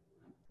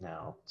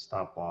 Now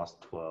stop loss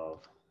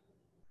 12.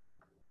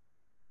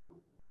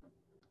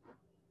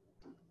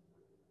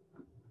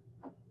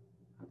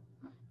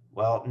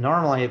 Well,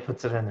 normally it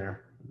puts it in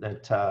there.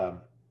 That I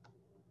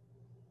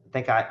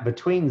think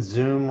between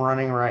Zoom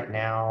running right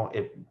now,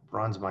 it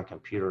runs my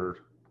computer.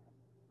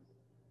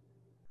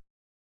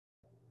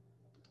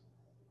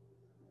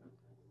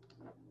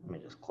 Let me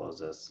just close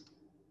this.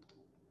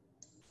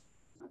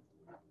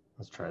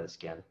 Let's try this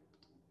again.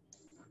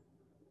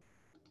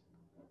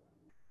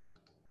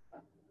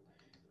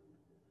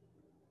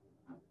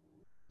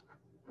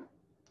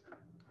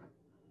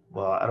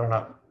 Well, I don't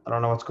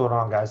know what's going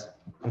on, guys.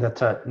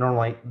 That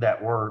normally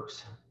that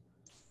works.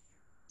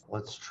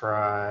 Let's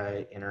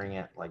try entering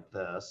it like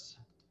this.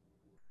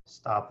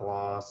 Stop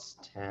loss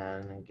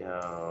 10,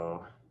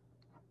 go.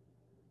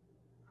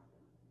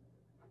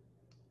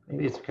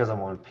 Maybe it's because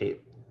I'm on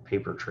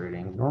paper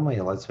trading. Normally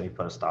it lets me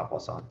put a stop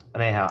loss on.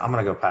 But anyhow, I'm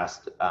gonna go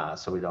past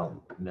so we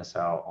don't miss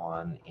out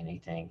on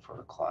anything for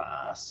the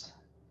class.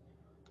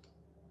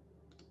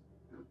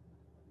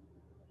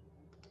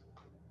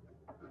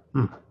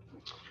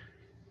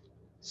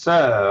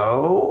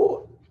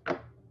 So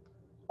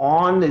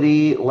on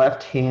the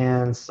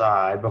left-hand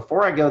side,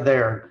 before I go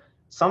there,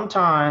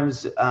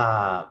 sometimes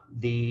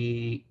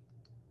the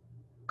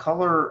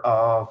color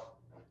of,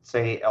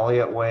 say,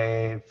 Elliott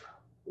wave,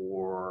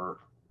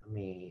 or let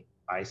me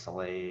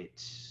isolate.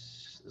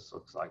 This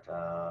looks like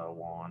a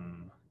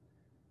 1,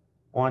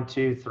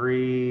 2,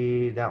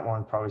 3. That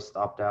one probably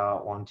stopped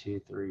out. 1,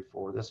 2, 3,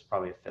 4. This is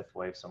probably a 5th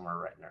wave somewhere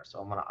right in there. So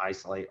I'm going to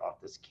isolate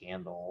off this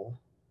candle,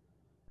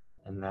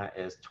 and that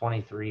is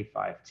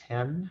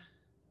 23,510.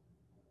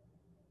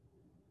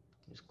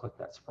 Just click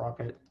that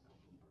sprocket.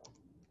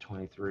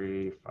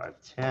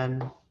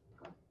 23,510.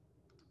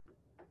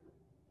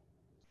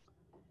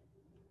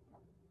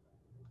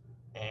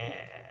 And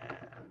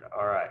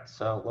all right,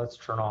 so let's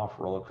turn off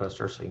roller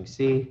coaster so you can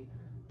see.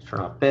 Let's turn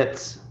off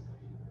bits.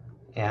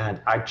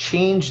 And I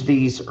changed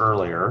these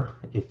earlier.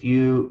 If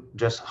you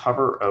just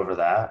hover over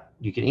that,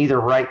 you can either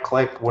right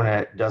click when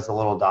it does the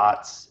little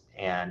dots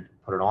and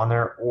put it on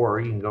there, or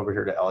you can go over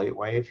here to Elliott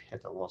wave,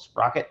 hit the little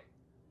sprocket,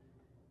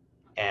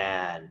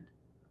 and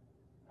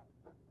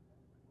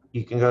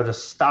you can go to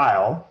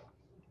style,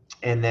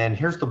 and then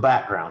here's the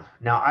background.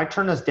 Now I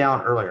turned this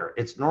down earlier.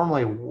 It's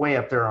normally way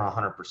up there on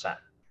 100%.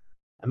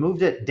 I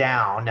moved it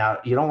down. Now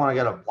you don't want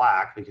to go to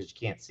black because you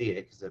can't see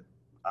it because it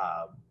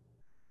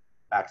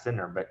backs in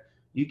there, but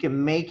you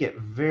can make it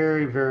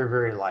very, very,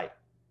 very light.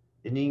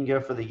 Then you can go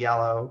for the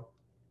yellow,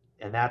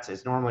 and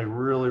it's normally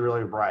really,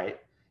 really bright.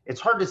 It's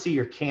hard to see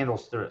your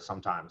candles through it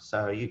sometimes.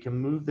 So you can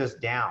move this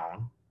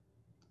down,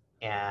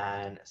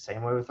 and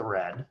same way with the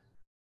red.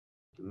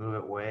 You can move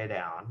it way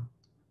down.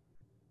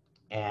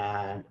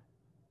 And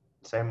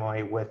same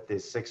way with the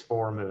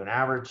 6-4 moving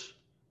average.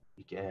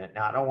 You can,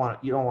 now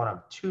you don't want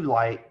them too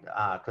light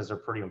because they're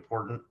pretty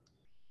important,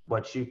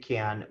 but you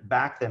can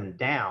back them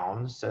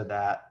down so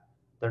that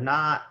they're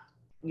not,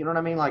 you know what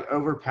I mean, like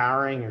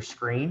overpowering your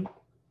screen.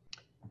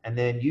 And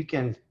then you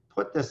can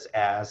put this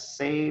as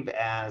save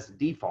as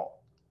default.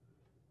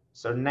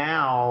 So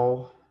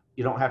now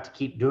you don't have to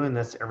keep doing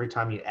this every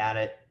time you add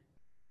it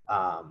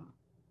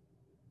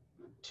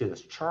to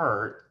this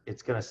chart.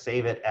 It's going to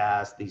save it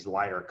as these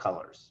lighter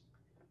colors.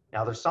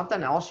 Now there's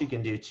something else you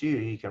can do too.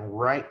 You can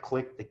right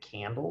click the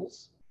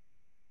candles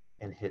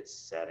and hit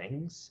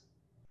settings,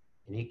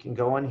 and you can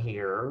go in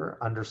here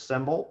under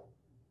symbol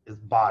is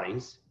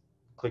bodies,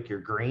 click your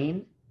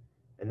green,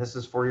 and this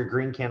is for your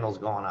green candles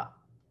going up.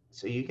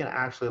 So you can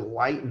actually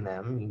lighten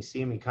them. You can see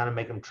them, you kind of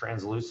make them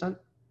translucent.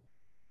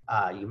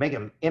 You make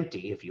them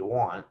empty if you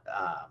want,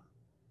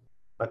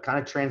 but kind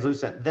of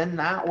translucent. Then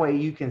that way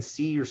you can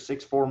see your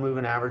 6-4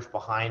 moving average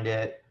behind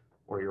it,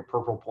 or your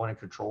purple point of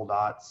control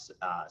dots.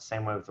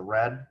 Same way with the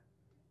red.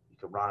 You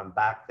can run them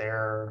back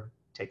there,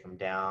 take them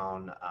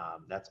down.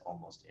 That's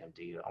almost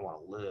empty. I want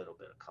a little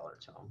bit of color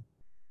to them.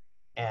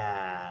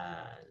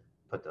 And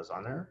put those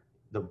on there.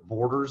 The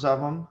borders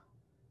of them,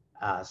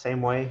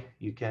 same way.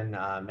 You can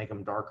make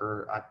them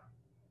darker. I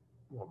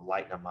will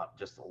lighten them up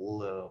just a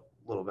little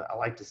bit. I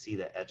like to see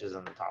the edges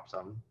on the tops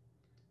of them.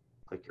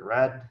 Click your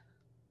red,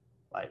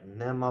 lighten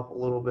them up a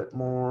little bit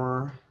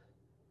more.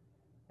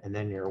 And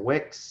then your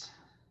wicks.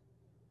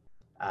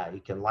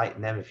 You can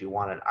lighten them if you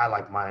want it. I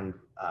like mine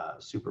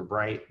super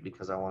bright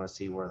because I want to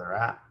see where they're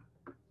at.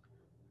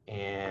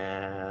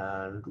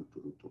 And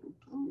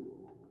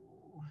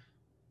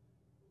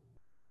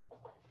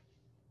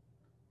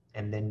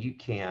then you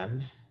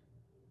can,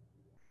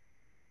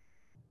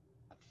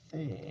 I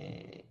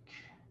think,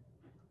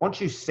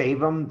 once you save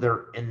them,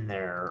 they're in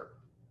there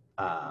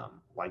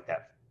like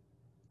that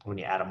when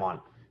you add them on.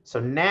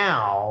 So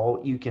now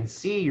you can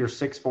see your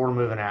 6-4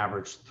 moving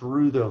average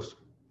through those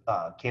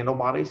candle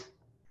bodies.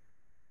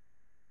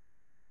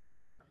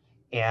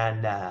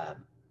 And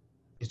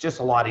it's just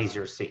a lot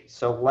easier to see.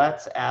 So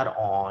let's add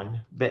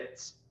on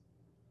bits.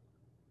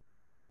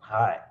 All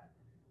right.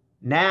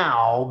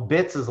 Now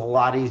bits is a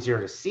lot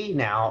easier to see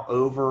now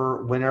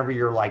over whenever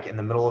you're like in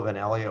the middle of an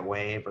Elliott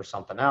wave or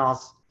something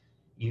else.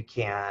 You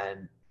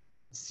can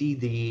see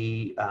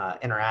the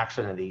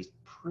interaction of these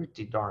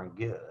pretty darn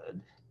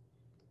good.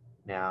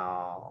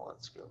 Now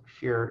let's go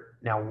here.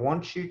 Now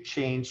once you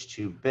change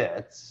to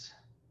bits,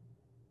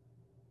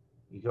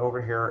 you go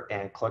over here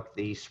and click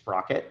the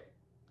sprocket.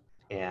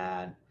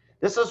 And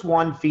this is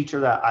one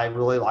feature that I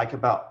really like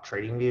about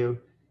TradingView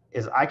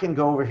is I can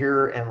go over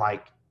here and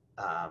like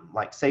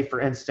say for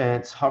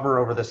instance, hover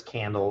over this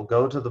candle,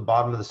 go to the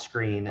bottom of the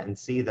screen and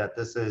see that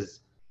this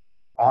is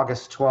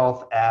August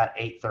 12th at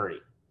 8:30.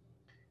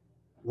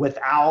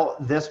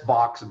 Without this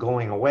box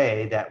going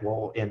away, that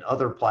will in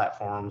other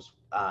platforms,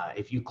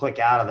 if you click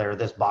out of there,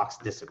 this box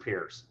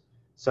disappears.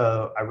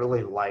 So I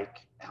really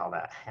like how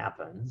that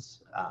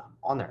happens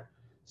on there.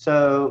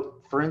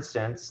 So for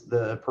instance,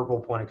 the purple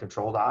point of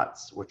control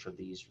dots, which are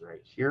these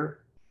right here,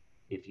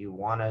 if you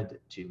wanted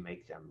to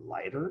make them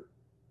lighter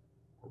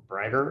or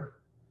brighter,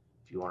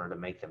 if you wanted to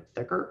make them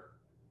thicker,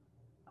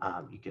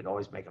 you could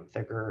always make them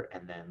thicker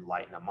and then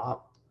lighten them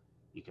up.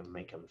 You can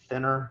make them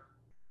thinner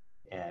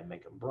and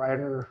make them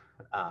brighter.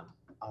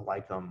 I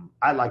like them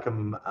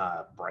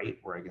bright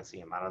where I can see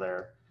them out of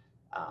there.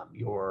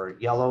 Your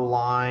yellow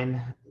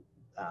line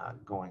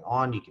going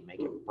on, you can make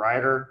it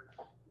brighter.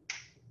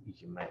 You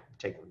can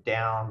take them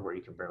down where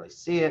you can barely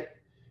see it.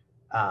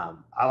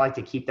 I like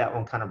to keep that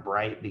one kind of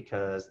bright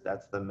because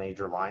that's the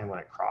major line when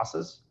it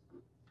crosses.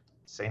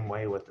 Same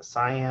way with the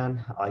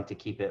cyan. I like to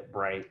keep it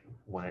bright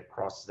when it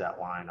crosses that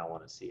line. I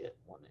want to see it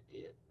when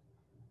it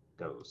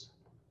goes.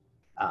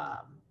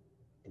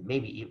 And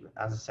maybe even,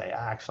 as I say,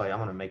 actually, I'm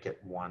going to make it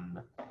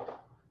one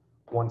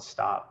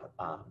stop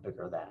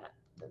bigger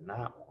than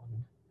that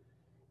one.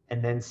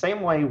 And then same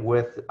way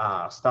with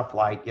stuff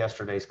like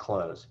yesterday's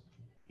close.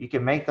 You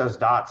can make those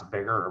dots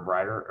bigger or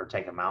brighter or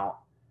take them out.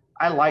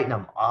 I lighten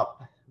them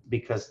up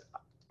because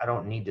I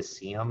don't need to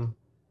see them.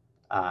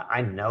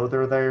 I know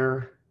they're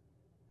there,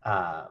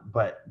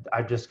 but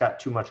I've just got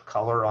too much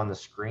color on the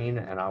screen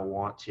and I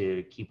want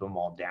to keep them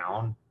all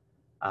down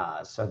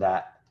so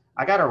that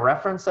I got a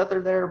reference that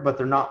they're there, but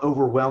they're not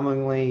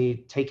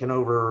overwhelmingly taking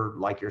over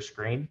like your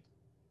screen.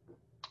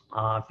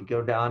 If you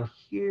go down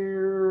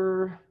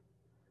here,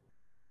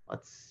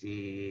 let's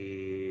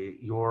see,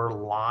 your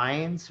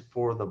lines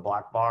for the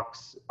black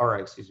box, or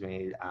excuse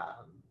me,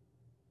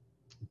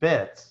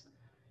 bits,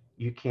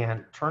 you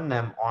can turn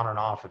them on and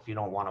off if you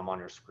don't want them on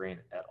your screen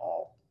at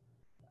all.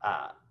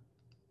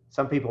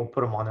 Some people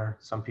put them on there,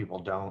 some people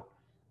don't.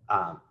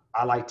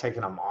 I like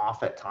taking them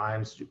off at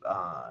times.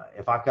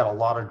 If I've got a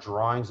lot of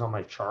drawings on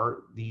my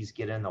chart, these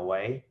get in the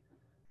way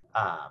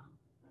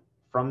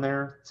from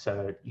there.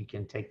 So you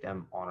can take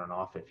them on and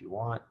off if you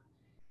want.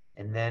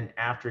 And then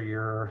after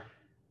you're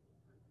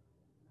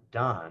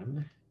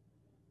done,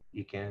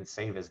 you can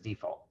save as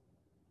default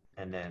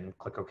and then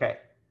click OK.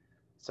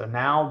 So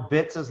now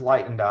bits is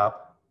lightened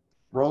up,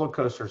 roller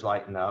coaster's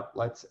lightened up.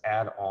 Let's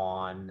add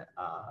on,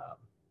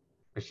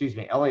 excuse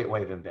me, Elliott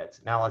wave and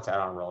bits. Now let's add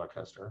on roller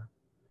coaster.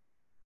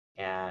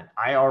 And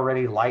I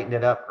already lightened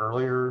it up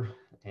earlier,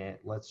 and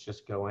let's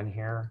just go in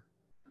here.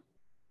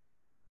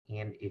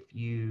 And if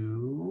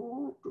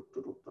you,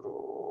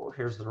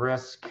 here's the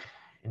risk,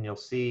 and you'll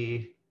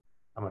see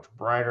how much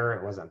brighter.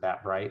 It wasn't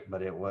that bright,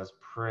 but it was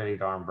pretty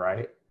darn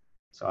bright.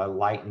 So I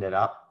lightened it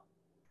up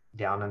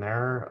down in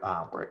there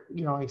where,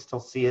 you know, I can still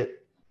see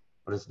it,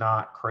 but it's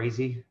not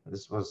crazy.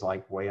 This was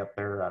like way up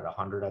there at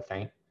 100, I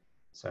think.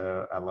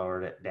 So I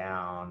lowered it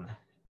down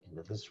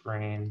into this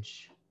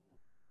range.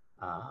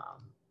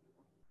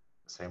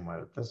 Same way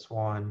with this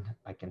one.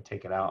 I can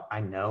take it out.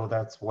 I know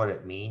that's what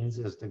it means,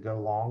 is to go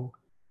long.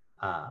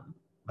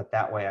 But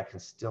that way I can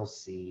still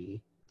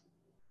see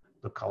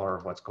the color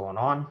of what's going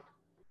on.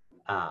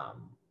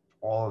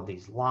 All of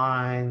these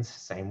lines,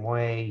 same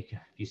way. If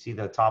you see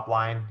the top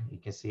line, you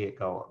can see it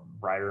go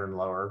brighter and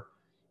lower.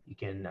 You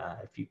can,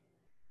 if you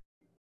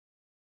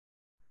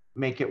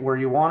make it where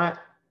you want it.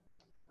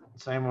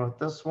 Same with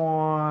this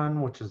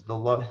one, which is the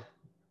low.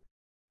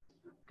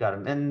 Got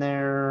them in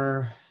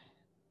there.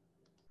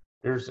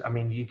 There's, I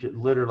mean, you could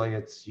literally,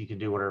 you can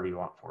do whatever you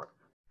want for it.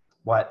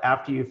 But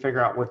after you figure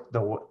out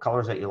what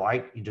colors that you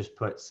like, you just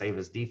put save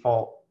as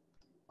default,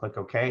 click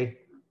OK.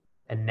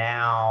 And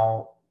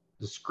now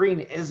the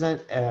screen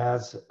isn't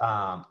as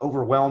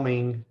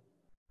overwhelming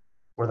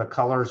where the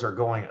colors are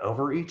going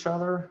over each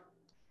other.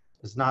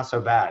 It's not so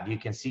bad. You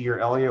can see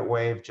your Elliott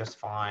wave just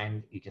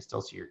fine. You can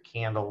still see your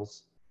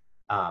candles.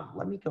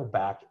 Let me go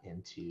back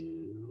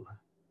into,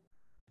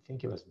 I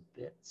think it was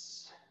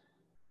bits.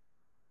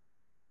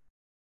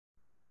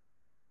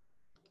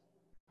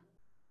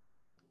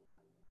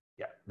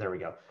 Yeah, there we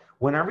go.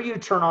 Whenever you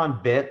turn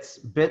on bits,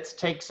 bits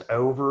takes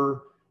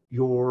over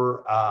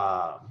your,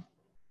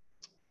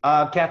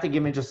 Kathy,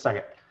 give me just a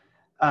second.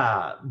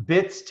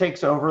 Bits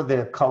takes over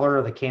the color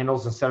of the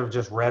candles. Instead of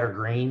just red or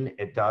green,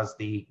 it does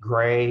the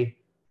gray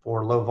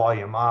for low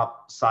volume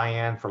up,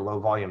 cyan for low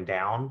volume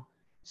down.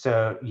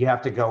 So you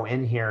have to go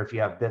in here if you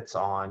have bits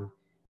on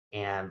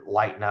and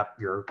lighten up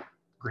your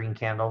green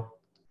candle,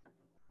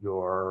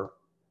 your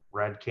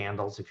red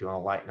candles if you want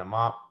to lighten them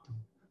up,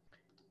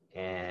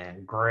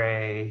 and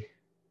gray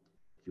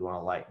if you want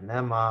to lighten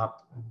them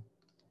up,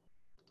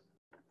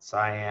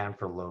 cyan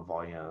for low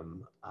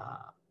volume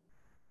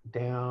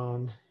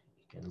down,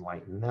 you can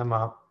lighten them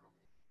up.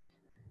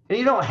 And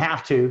you don't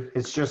have to,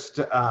 it's just,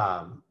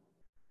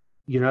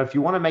 you know, if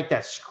you want to make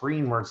that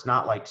screen where it's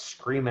not like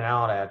screaming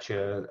out at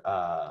you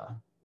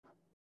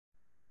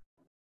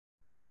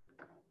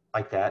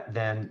like that,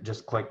 then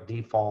just click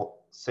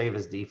default, save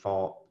as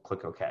default,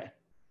 click OK.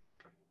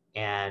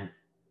 And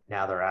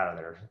now they're out of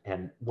there.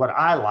 And what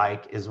I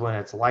like is when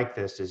it's like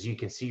this is you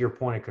can see your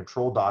point of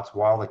control dots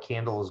while the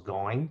candle is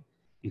going.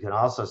 You can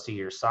also see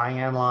your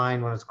cyan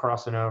line when it's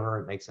crossing over.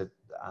 It makes it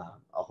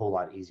a whole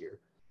lot easier.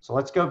 So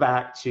let's go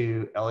back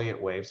to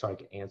Elliott wave so I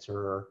can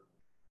answer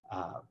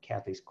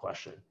Kathy's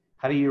question.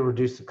 How do you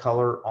reduce the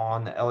color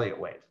on the Elliott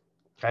wave?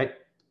 Okay,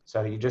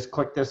 so you just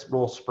click this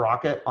little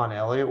sprocket on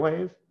Elliott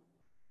wave.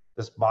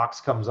 This box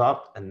comes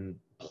up and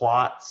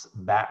plots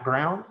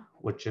background,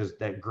 which is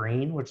that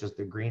green, which is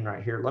the green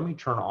right here. Let me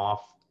turn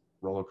off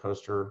roller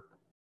coaster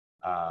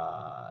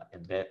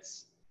and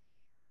bits,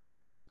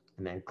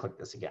 and then click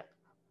this again.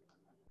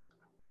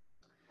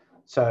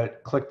 So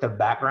click the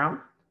background,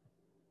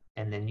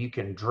 and then you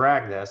can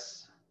drag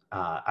this.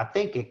 I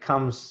think it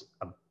comes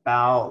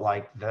about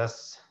like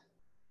this.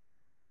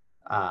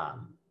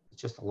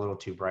 It's just a little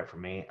too bright for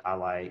me.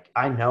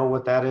 I know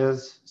what that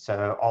is.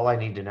 So all I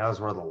need to know is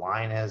where the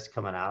line is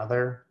coming out of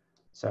there.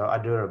 So I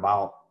do it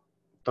about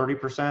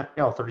 30%,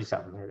 no,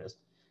 37, there it is.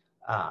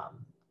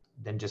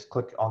 Then just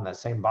click on that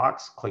same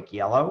box, click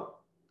yellow.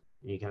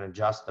 You can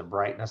adjust the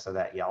brightness of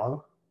that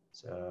yellow.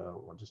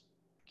 So we'll just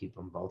keep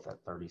them both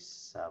at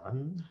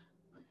 37.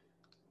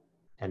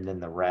 And then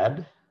the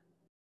red,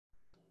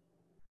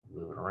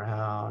 move it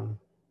around,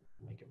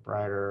 make it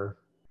brighter,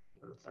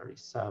 go to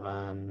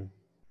 37,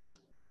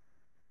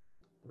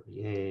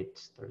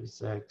 38,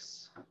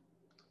 36.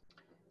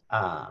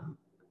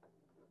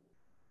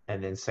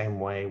 And then same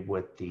way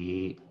with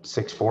the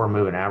 6.4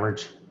 moving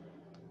average,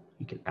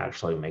 you can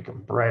actually make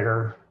them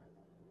brighter.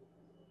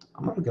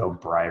 I'm gonna go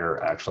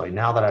brighter actually.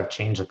 Now that I've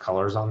changed the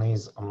colors on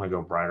these, I'm gonna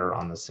go brighter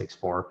on the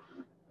 6.4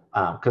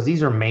 because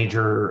these are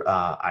major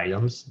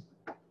items.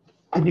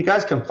 And you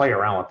guys can play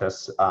around with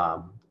this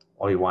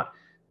all you want.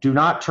 Do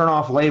not turn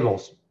off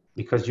labels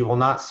because you will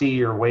not see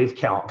your wave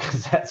count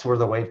because that's where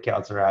the wave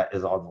counts are at,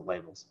 is all the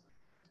labels.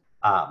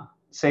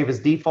 Save as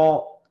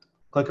default,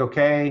 click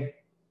OK.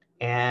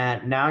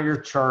 And now your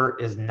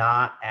chart is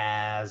not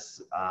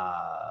as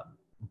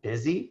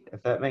busy,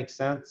 if that makes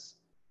sense.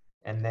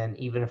 And then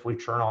even if we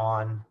turn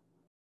on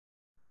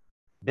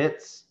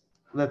bits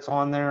that's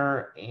on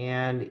there,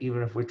 and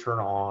even if we turn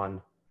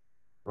on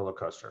roller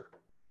coaster,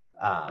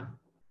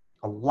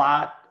 a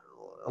lot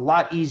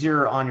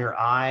easier on your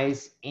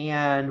eyes.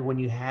 And when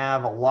you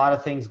have a lot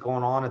of things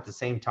going on at the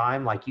same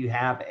time, like you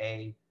have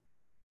a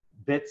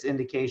bits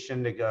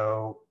indication to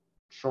go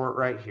short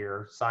right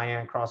here,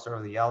 cyan crossed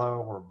over the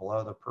yellow, we're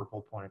below the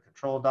purple point of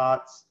control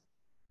dots,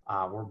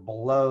 we're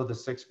below the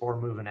 6-4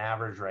 moving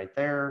average right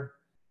there.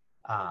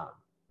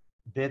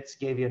 Bits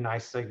gave you a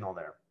nice signal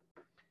there.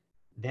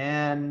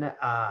 Then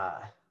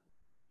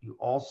you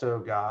also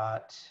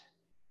got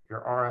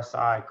your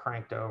RSI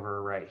cranked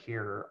over right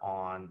here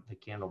on the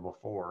candle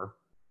before,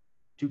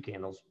 2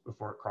 candles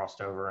before it crossed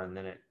over, and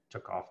then it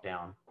took off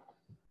down.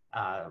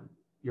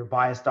 Your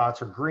bias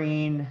dots are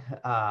green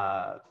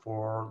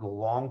for the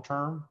long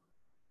term,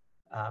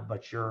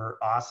 but your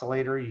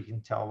oscillator, you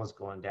can tell, was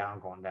going down,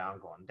 going down,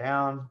 going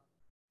down.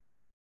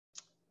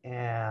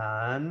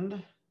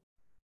 And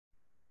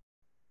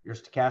your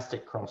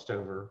stochastic crossed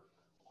over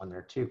on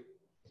there too.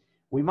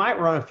 We might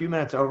run a few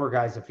minutes over,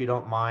 guys, if you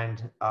don't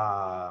mind,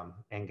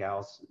 and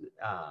gals.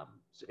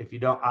 If you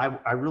don't,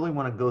 I really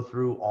want to go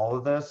through all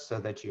of this so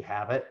that you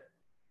have it.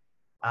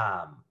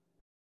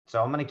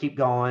 So I'm going to keep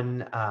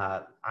going.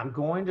 I'm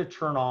going to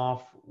turn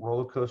off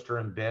roller coaster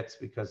and bits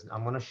because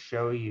I'm going to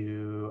show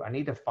you, I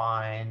need to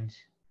find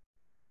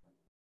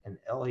an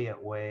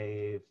Elliott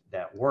wave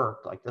that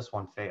worked. Like this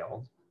one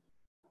failed,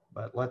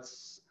 but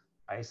let's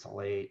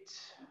isolate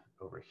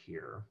over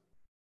here,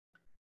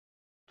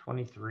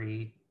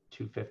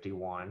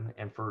 23,251.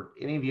 And for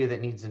any of you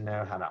that needs to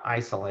know how to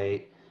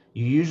isolate,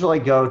 you usually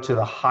go to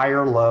the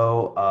higher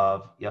low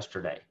of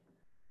yesterday.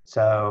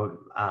 So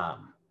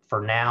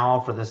for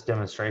now, for this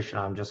demonstration,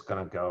 I'm just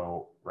going to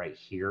go right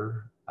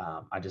here.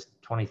 I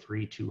just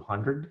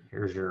 23,200.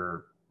 Here's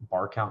your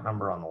bar count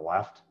number on the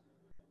left.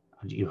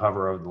 You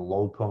hover over the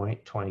low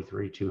point,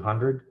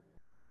 23,200.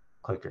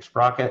 Click your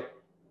sprocket.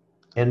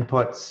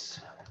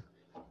 Inputs,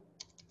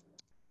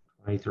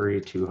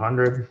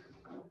 23,200.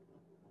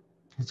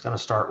 It's going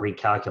to start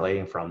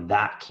recalculating from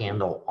that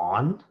candle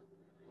on.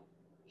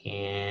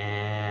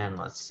 And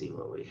let's see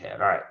what we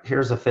had. All right,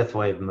 here's a 5th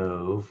wave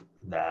move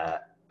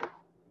that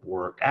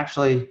work.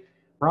 Actually,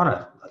 we're on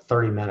a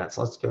 30 minutes.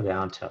 Let's go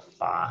down to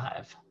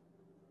 5.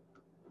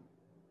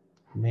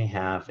 We may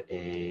have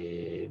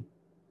a,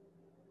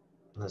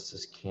 this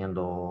is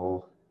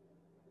candle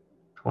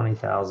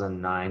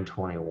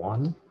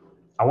 20,921.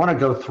 I want to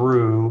go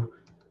through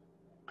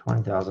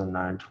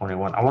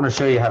 20,921. I want to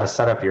show you how to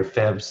set up your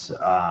fibs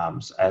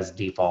as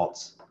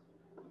defaults.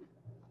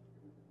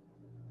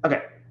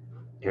 Okay,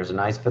 here's a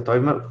nice 5th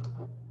wave move.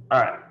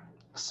 All right,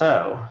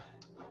 so,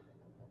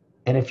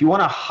 and if you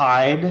want to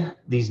hide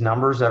these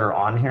numbers that are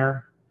on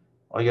here,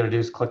 all you got to do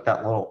is click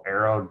that little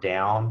arrow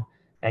down.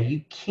 Now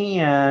you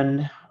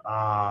can,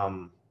 let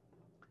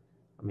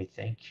me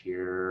think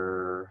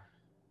here.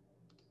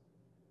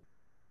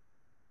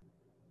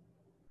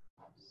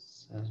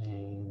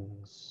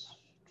 Settings.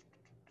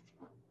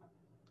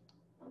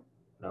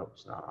 Nope,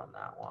 it's not on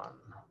that one.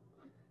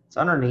 It's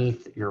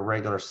underneath your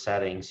regular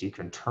settings. You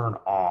can turn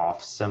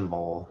off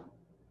symbol.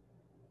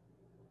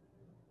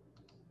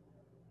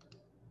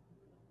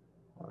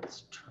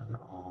 Let's turn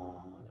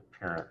on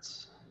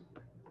appearance.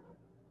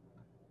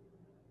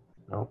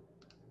 Nope.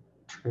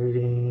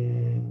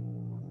 Trading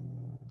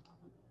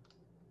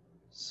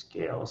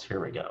scales.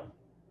 Here we go.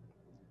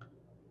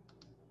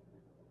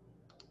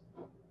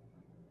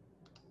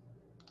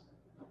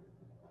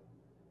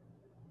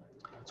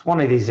 It's one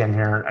of these in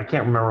here. I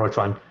can't remember which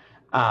one.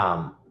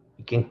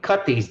 You can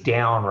cut these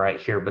down right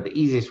here, but the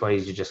easiest way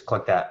is you just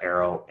click that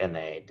arrow and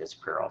they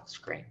disappear off the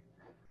screen.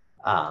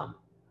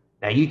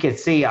 Now you can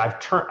see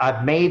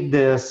I've made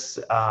this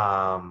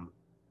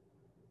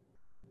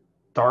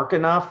dark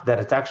enough that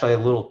it's actually a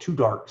little too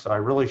dark, so I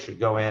really should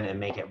go in and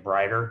make it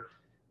brighter.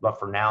 But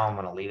for now, I'm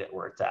going to leave it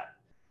where it's at.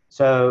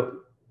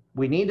 So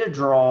we need to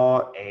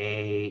draw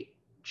a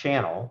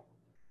channel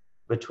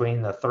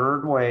between the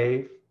 3rd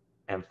wave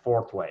and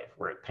 4th wave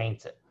where it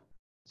paints it.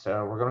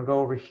 So we're going to go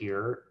over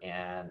here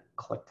and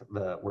click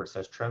where it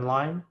says trend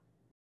line.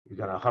 You're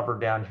going to hover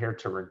down here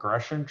to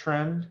regression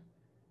trend.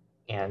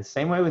 And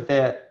same way with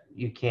it,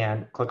 you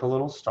can click a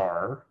little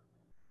star.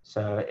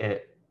 So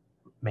it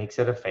makes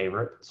it a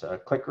favorite. So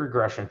click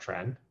regression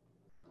trend.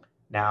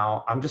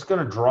 Now I'm just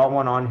going to draw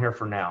one on here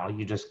for now.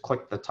 You just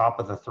click the top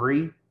of the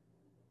 3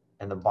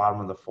 and the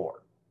bottom of the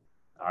 4.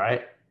 All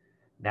right.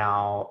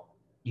 Now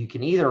you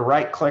can either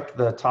right click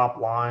the top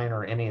line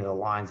or any of the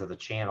lines of the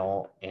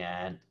channel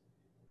and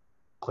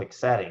click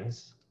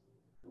settings,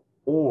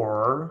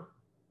 or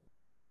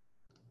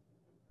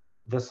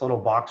this little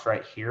box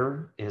right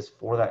here is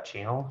for that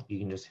channel. You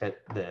can just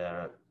hit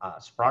the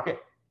sprocket.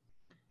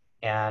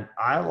 And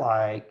I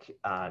like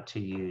to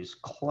use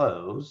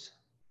close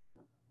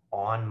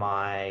on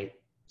my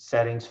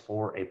settings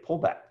for a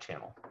pullback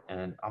channel.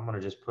 And I'm going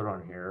to just put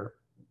on here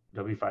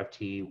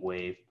W5T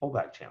wave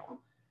pullback channel.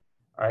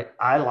 All right.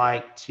 I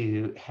like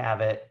to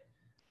have it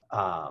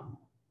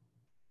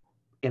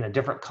in a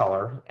different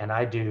color, and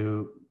I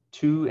do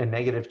 2 and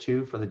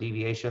 -2 for the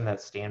deviation.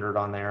 That's standard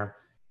on there,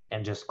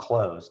 and just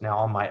close. Now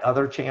on my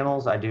other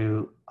channels, I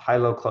do high,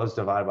 low, close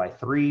divided by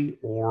 3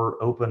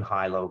 or open,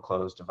 high, low,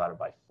 close divided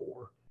by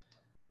 4.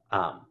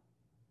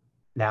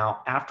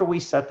 Now, after we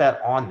set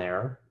that on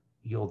there,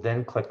 you'll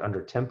then click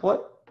under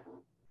template,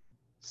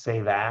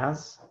 save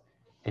as,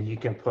 and you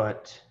can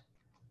put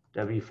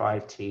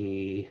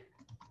W5T.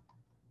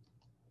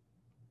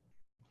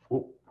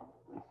 What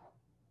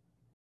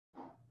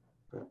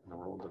in the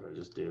world did I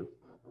just do?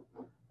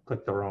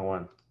 Click the wrong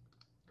one.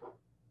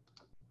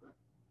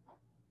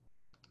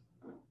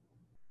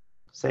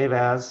 Save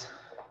as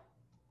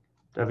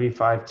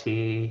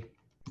W5T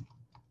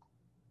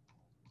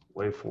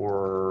wave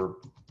for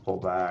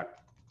pullback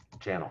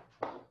channel.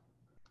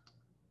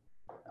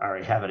 I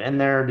already have it in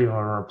there. Do you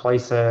want to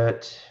replace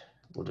it?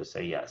 We'll just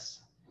say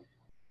yes.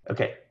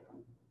 Okay.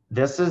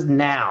 This is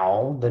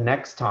now the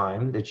next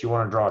time that you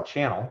want to draw a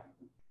channel.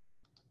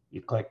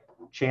 You click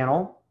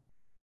channel.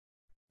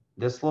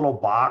 This little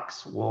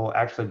box will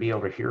actually be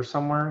over here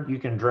somewhere. You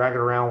can drag it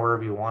around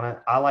wherever you want it.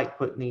 I like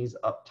putting these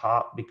up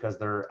top because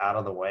they're out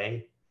of the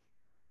way.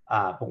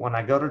 But when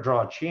I go to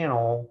draw a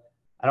channel,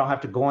 I don't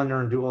have to go in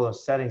there and do all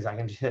those settings. I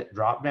can just hit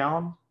drop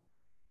down.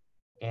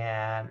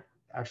 And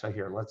actually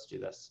here, let's do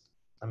this.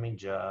 Let me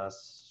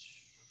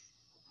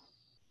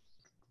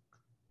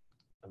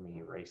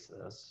erase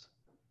this.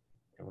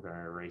 And we're going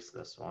to erase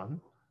this one.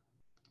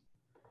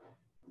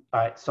 All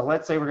right, so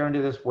let's say we're going to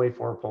do this wave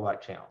forward pullback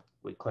channel.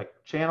 We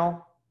click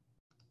channel,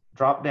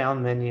 drop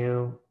down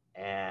menu,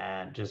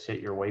 and just hit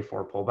your wave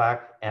forward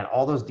pullback. And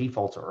all those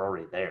defaults are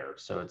already there.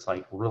 So it's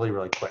like really,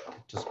 really quick.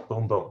 Just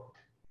boom, boom.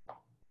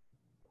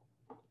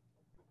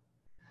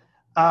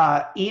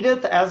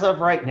 Edith, as of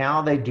right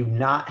now, they do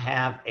not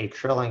have a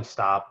trailing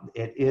stop.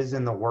 It is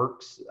in the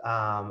works.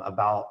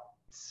 About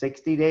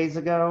 60 days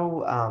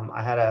ago,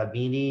 I had a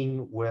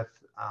meeting with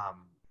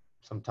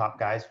some top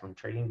guys from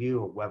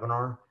TradingView, a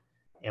webinar,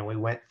 and we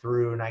went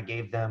through and I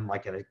gave them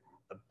like a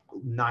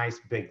nice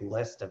big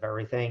list of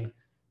everything,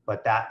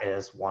 but that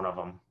is one of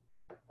them.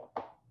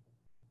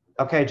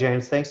 Okay,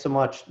 James, thanks so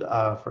much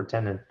for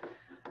attending.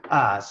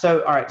 All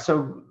right,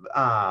 so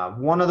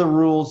one of the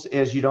rules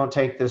is you don't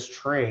take this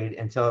trade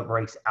until it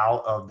breaks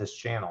out of this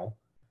channel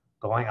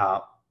going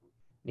up.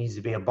 It needs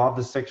to be above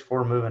the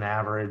 6-4 moving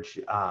average.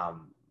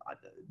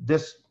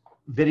 This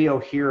video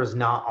here is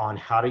not on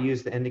how to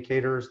use the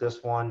indicators.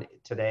 This one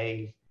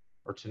today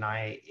or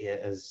tonight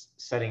is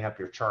setting up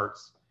your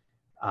charts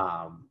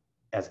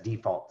as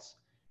defaults.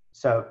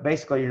 So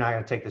basically, you're not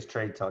going to take this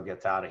trade till it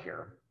gets out of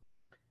here.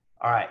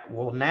 All right,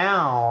 well,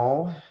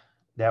 now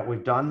that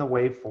we've done the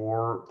wave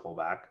forward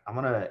pullback, I'm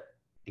going to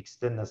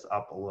extend this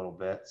up a little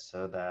bit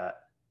so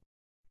that,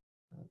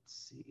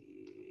 let's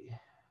see.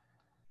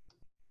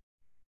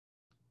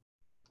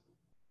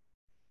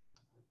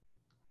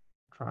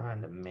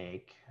 Trying to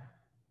make,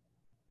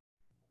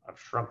 I've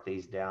shrunk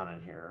these down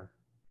in here.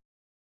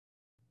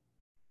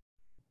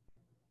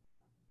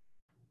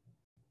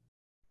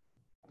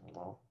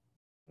 Well,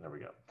 there we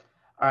go.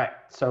 All right,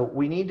 so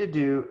we need to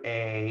do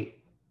a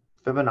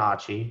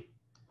Fibonacci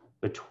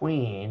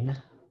between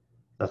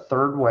the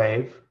third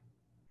wave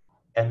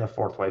and the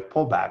fourth wave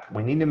pullback.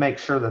 We need to make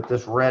sure that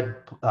this red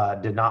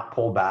did not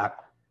pull back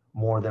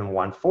more than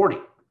 140.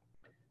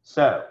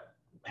 So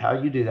how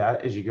you do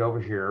that is you go over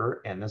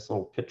here and this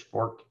little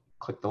pitchfork,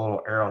 click the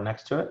little arrow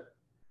next to it.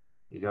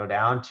 You go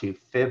down to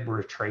fib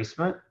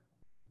retracement.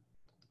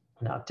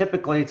 Now,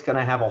 typically it's going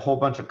to have a whole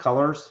bunch of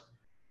colors.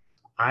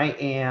 I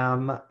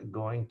am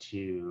going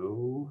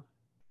to,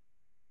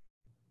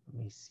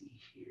 let me see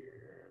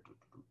here.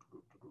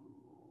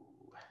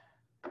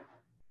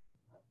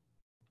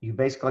 You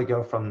basically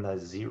go from the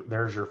 0,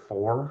 there's your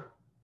 4.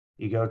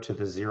 You go to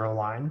the 0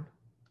 line,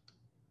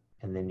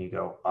 and then you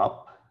go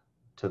up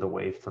to the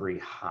wave 3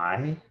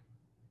 high.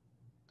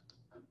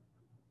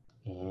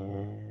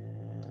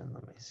 And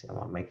let me see, I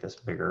want to make this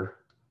bigger.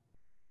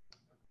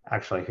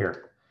 Actually,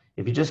 here,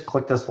 if you just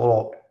click this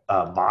little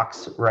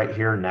box right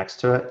here next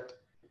to it,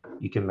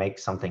 you can make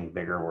something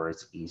bigger where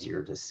it's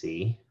easier to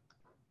see.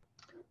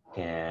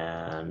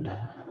 And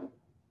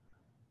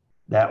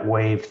that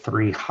wave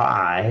 3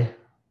 high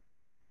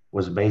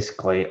was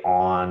basically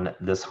on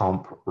this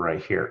hump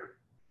right here.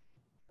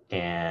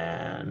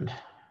 And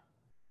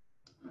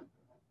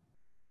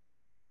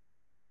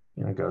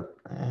you're gonna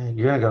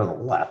go to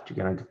the left. You're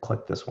gonna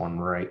click this one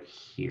right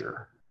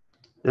here.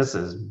 This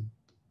is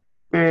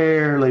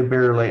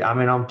barely, I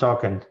mean, I'm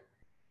talking,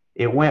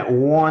 it went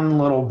one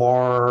little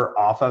bar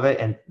off of it,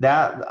 and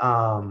that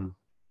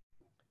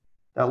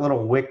that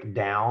little wick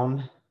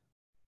down,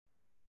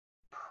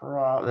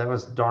 that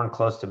was darn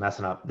close to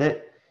messing up.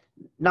 That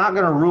not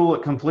going to rule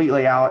it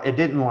completely out. It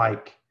didn't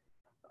like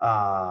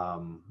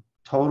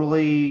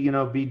totally, you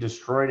know, be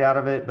destroyed out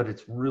of it, but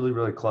it's really,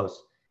 really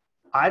close.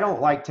 I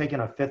don't like taking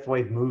a fifth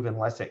wave move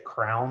unless it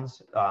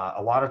crowns.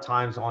 A lot of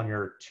times on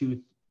your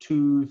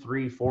 2,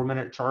 3, 4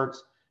 minute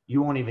charts,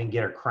 you won't even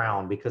get a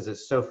crown because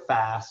it's so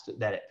fast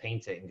that it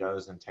paints it and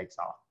goes and takes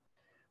off.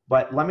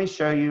 But let me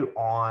show you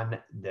on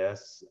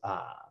this.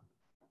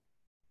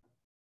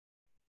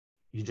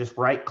 You just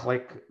right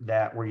click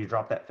that where you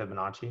drop that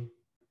Fibonacci,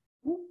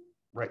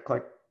 right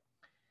click,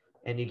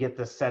 and you get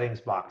the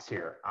settings box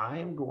here.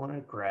 I'm going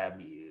to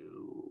grab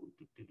you.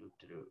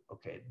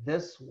 Okay,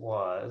 this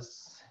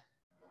was,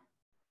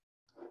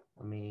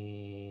 let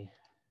me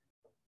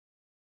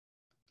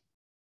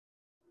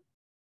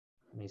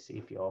see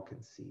if y'all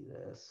can see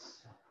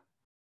this.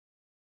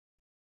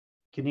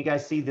 Can you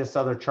guys see this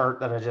other chart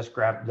that I just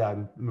grabbed, that I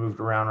moved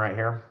around right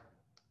here?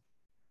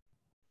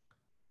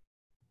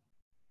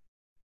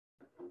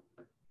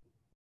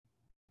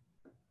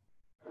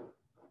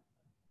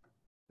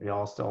 Are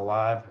y'all still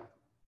alive?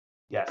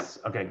 Yes.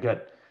 Okay,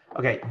 good.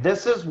 Okay,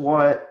 this is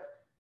what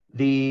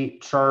the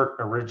chart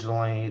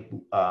originally,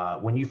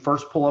 when you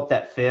first pull up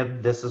that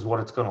fib, this is what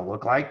it's going to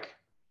look like.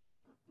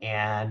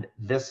 And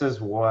this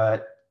is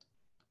what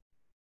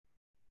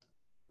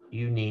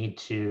you need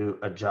to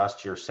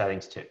adjust your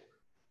settings to.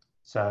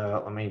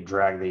 So let me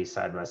drag these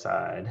side by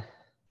side.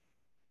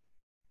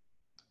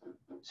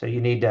 So you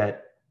need to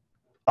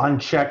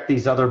uncheck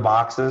these other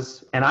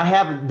boxes. And I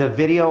have the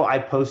video I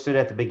posted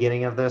at the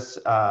beginning of this,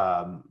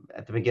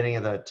 at the beginning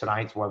of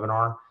tonight's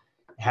webinar,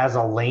 has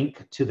a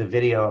link to the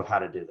video of how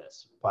to do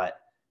this, but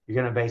you're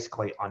going to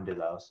basically undo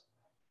those.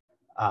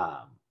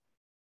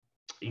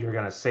 You're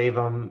going to save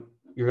them.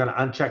 You're going to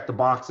uncheck the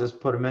boxes,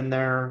 put them in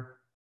there,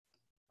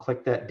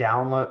 click that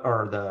download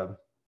or the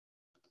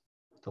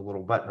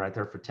little button right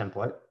there for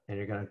template, and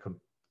you're going to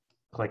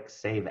click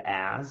save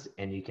as,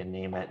 and you can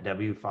name it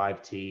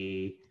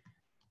W5T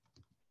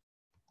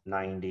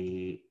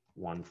 90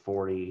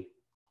 140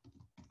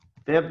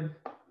 fib.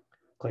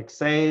 Click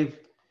save,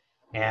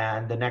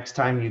 and the next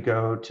time you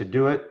go to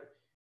do it,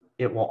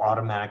 it will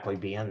automatically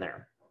be in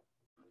there.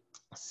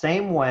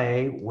 Same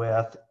way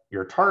with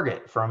your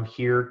target. From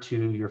here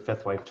to your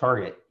fifth wave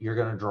target, you're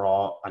going to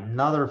draw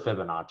another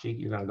Fibonacci.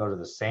 You're going to go to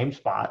the same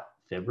spot,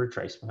 fib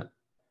retracement,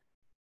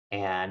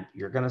 and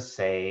you're going to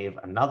save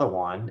another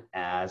one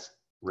as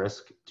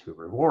risk to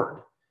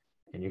reward.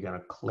 And you're going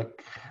to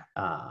click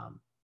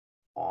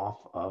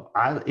off of,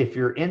 if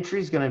your entry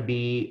is going to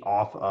be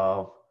off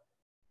of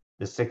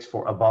the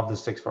 6-4, above the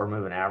 6-4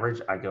 moving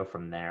average, I go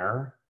from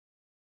there.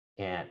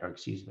 And, or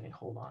excuse me,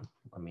 hold on.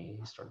 Let me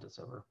start this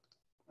over.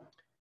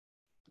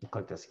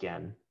 Click this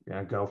again. You're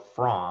going to go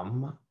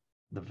from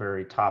the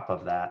very top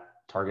of that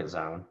target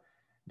zone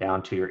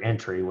down to your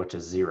entry, which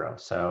is 0.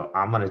 So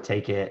I'm going to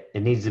take it,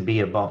 it needs to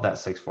be above that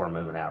 6-4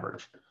 moving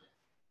average.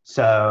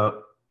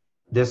 So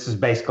this is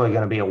basically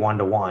going to be a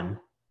 1-to-1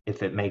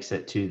 if it makes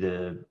it to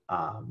the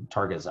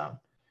target zone,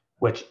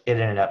 which it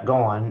ended up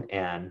going,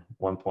 and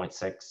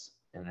 1.6,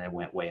 and then it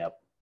went way up,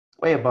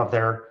 way above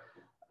there.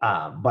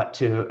 But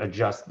to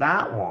adjust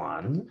that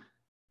one,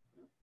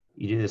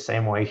 you do the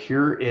same way.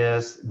 Here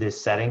is the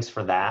settings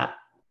for that.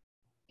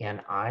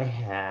 And I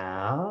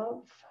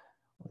have,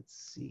 let's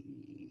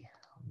see,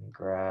 let me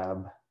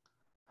grab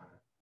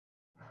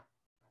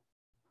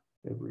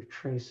the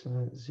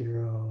retracement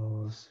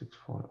 0,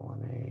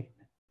 6.18.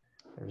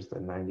 There's the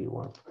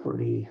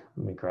 9140.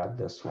 Let me grab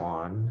this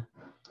one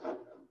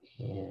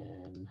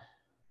and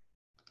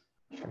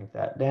shrink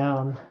that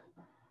down.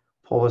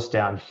 Pull this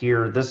down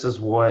here. This is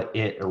what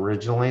it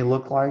originally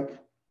looked like.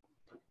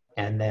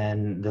 And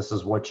then this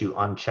is what you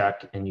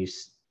uncheck and you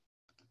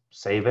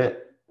save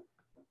it.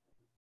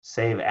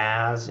 Save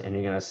as, and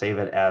you're going to save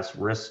it as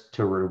risk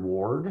to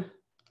reward.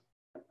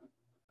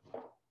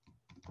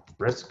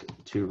 Risk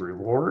to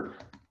reward.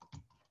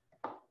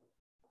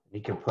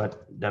 You can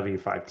put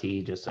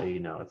W5T just so you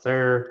know it's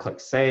there. Click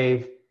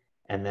save.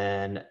 And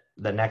then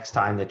the next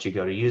time that you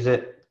go to use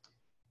it,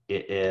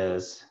 it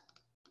is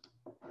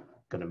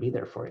going to be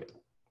there for you.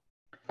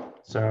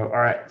 So, all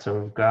right. So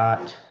we've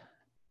got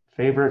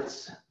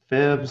favorites,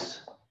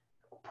 fibs,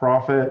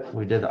 profit.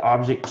 We did the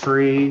object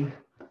tree.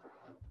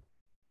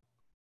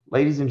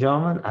 Ladies and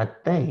gentlemen, I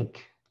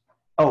think,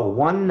 oh,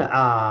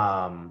 one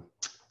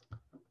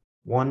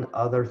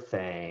other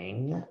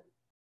thing,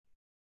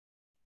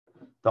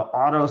 the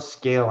auto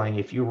scaling.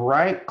 If you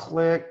right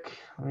click,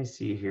 let me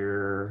see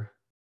here.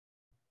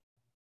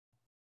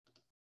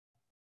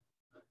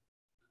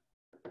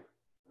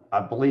 I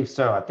believe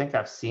so. I think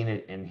I've seen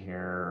it in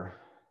here.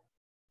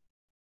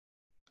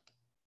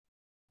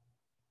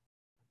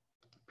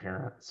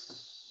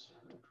 Appearance,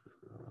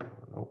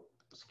 nope,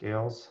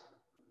 scales.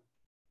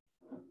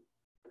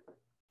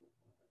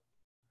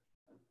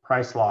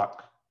 Price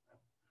lock,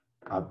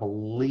 I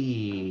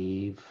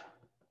believe,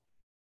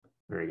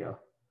 there you go.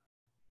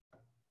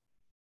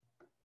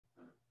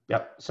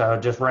 Yep, so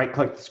just right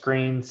click the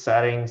screen,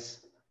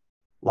 settings,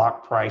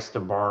 lock price to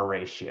bar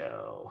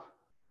ratio.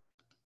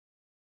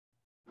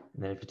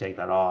 And then if you take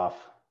that off,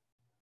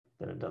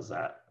 then it does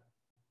that.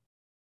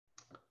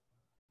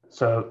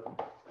 So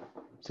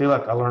see,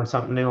 look, I learned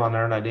something new on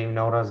there and I didn't even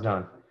know what I was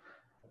doing.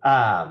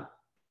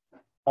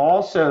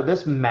 Also,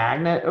 this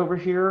magnet over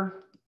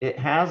here, it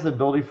has the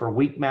ability for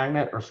weak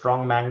magnet or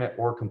strong magnet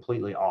or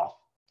completely off.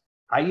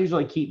 I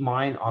usually keep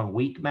mine on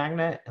weak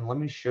magnet, and let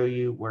me show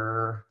you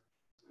where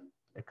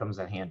it comes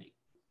in handy.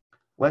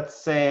 Let's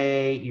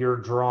say you're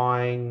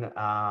drawing,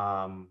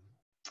 all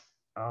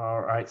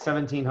right,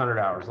 1700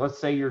 hours. Let's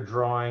say you're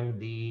drawing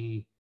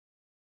the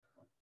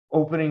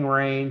opening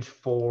range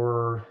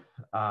for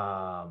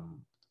the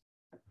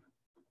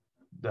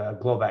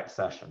Globex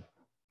session.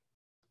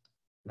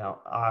 Now,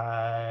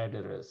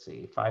 let's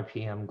see, 5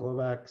 p.m.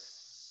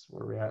 Globex,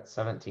 where we're at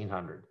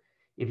 1700.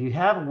 If you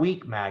have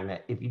weak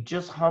magnet, if you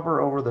just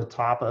hover over the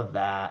top of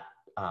that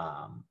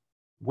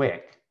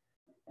wick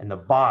and the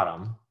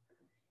bottom,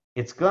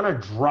 it's going to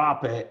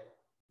drop it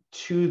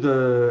to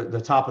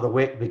the top of the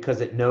wick because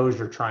it knows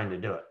you're trying to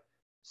do it.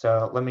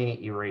 So let me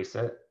erase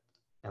it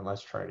and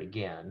let's try it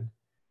again.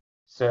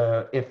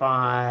 So if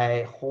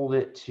I hold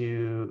it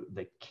to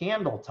the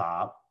candle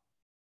top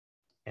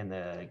and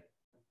the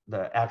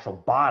actual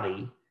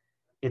body,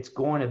 it's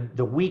going to,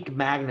 the weak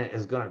magnet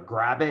is going to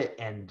grab it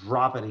and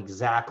drop it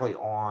exactly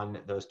on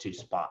those two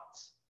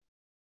spots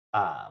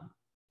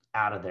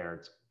out of there.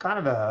 It's kind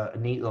of a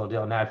neat little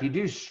deal. Now, if you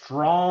do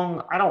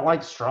strong, I don't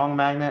like strong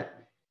magnet.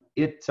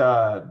 It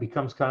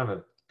becomes kind of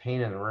a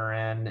pain in the rear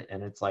end,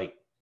 and it's like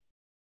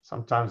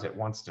sometimes it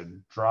wants to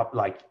drop,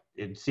 like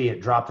see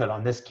it dropped it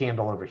on this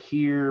candle over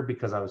here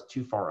because I was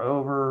too far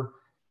over.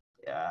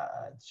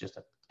 It's just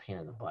a pain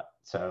in the butt.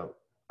 So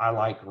I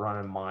like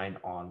running mine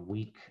on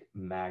weak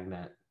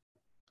magnet,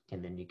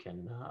 and then you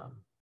can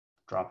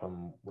drop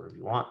them wherever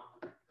you want,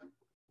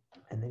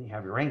 and then you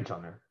have your range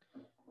on there.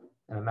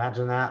 And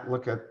imagine that,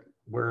 look at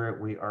where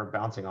we are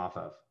bouncing off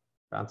of,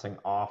 bouncing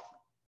off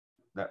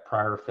that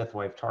prior fifth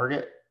wave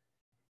target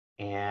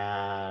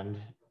and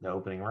the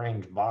opening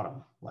range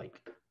bottom, like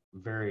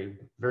very,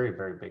 very,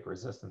 very big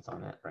resistance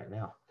on that right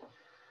now.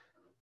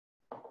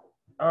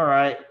 All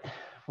right,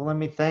 well, let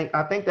me think.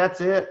 I think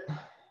that's it.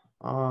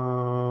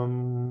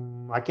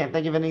 I can't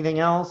think of anything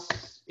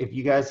else. If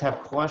you guys have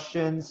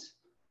questions,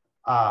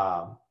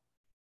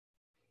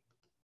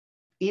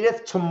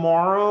 Edith,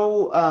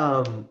 tomorrow,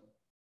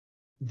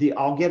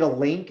 I'll get a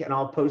link and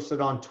I'll post it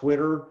on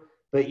Twitter,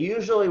 but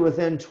usually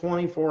within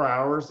 24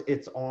 hours,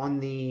 it's on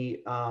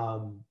the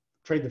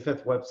Trade the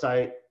Fifth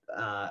website,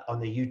 on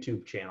the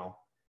YouTube channel.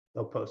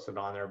 They'll post it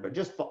on there, but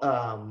just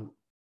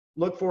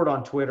look for it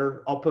on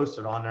Twitter. I'll post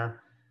it on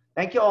there.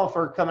 Thank you all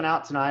for coming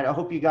out tonight. I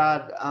hope you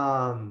got,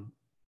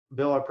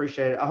 Bill, I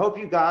appreciate it. I hope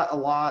you got a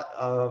lot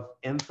of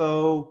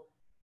info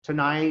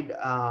tonight.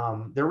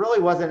 There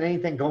really wasn't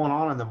anything going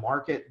on in the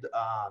market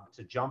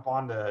to jump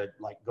on to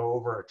like go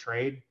over a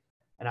trade.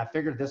 And I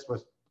figured this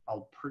was a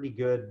pretty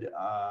good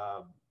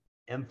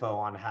info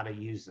on how to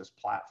use this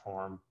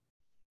platform.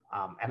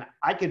 And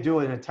I could do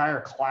an entire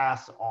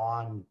class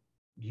on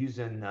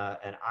using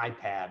an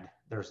iPad.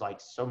 There's like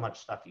so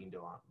much stuff you can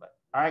do on it. But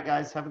all right,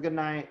 guys, have a good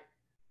night.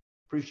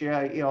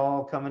 Appreciate you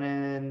all coming in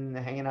and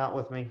hanging out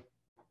with me.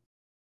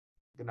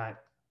 Good night.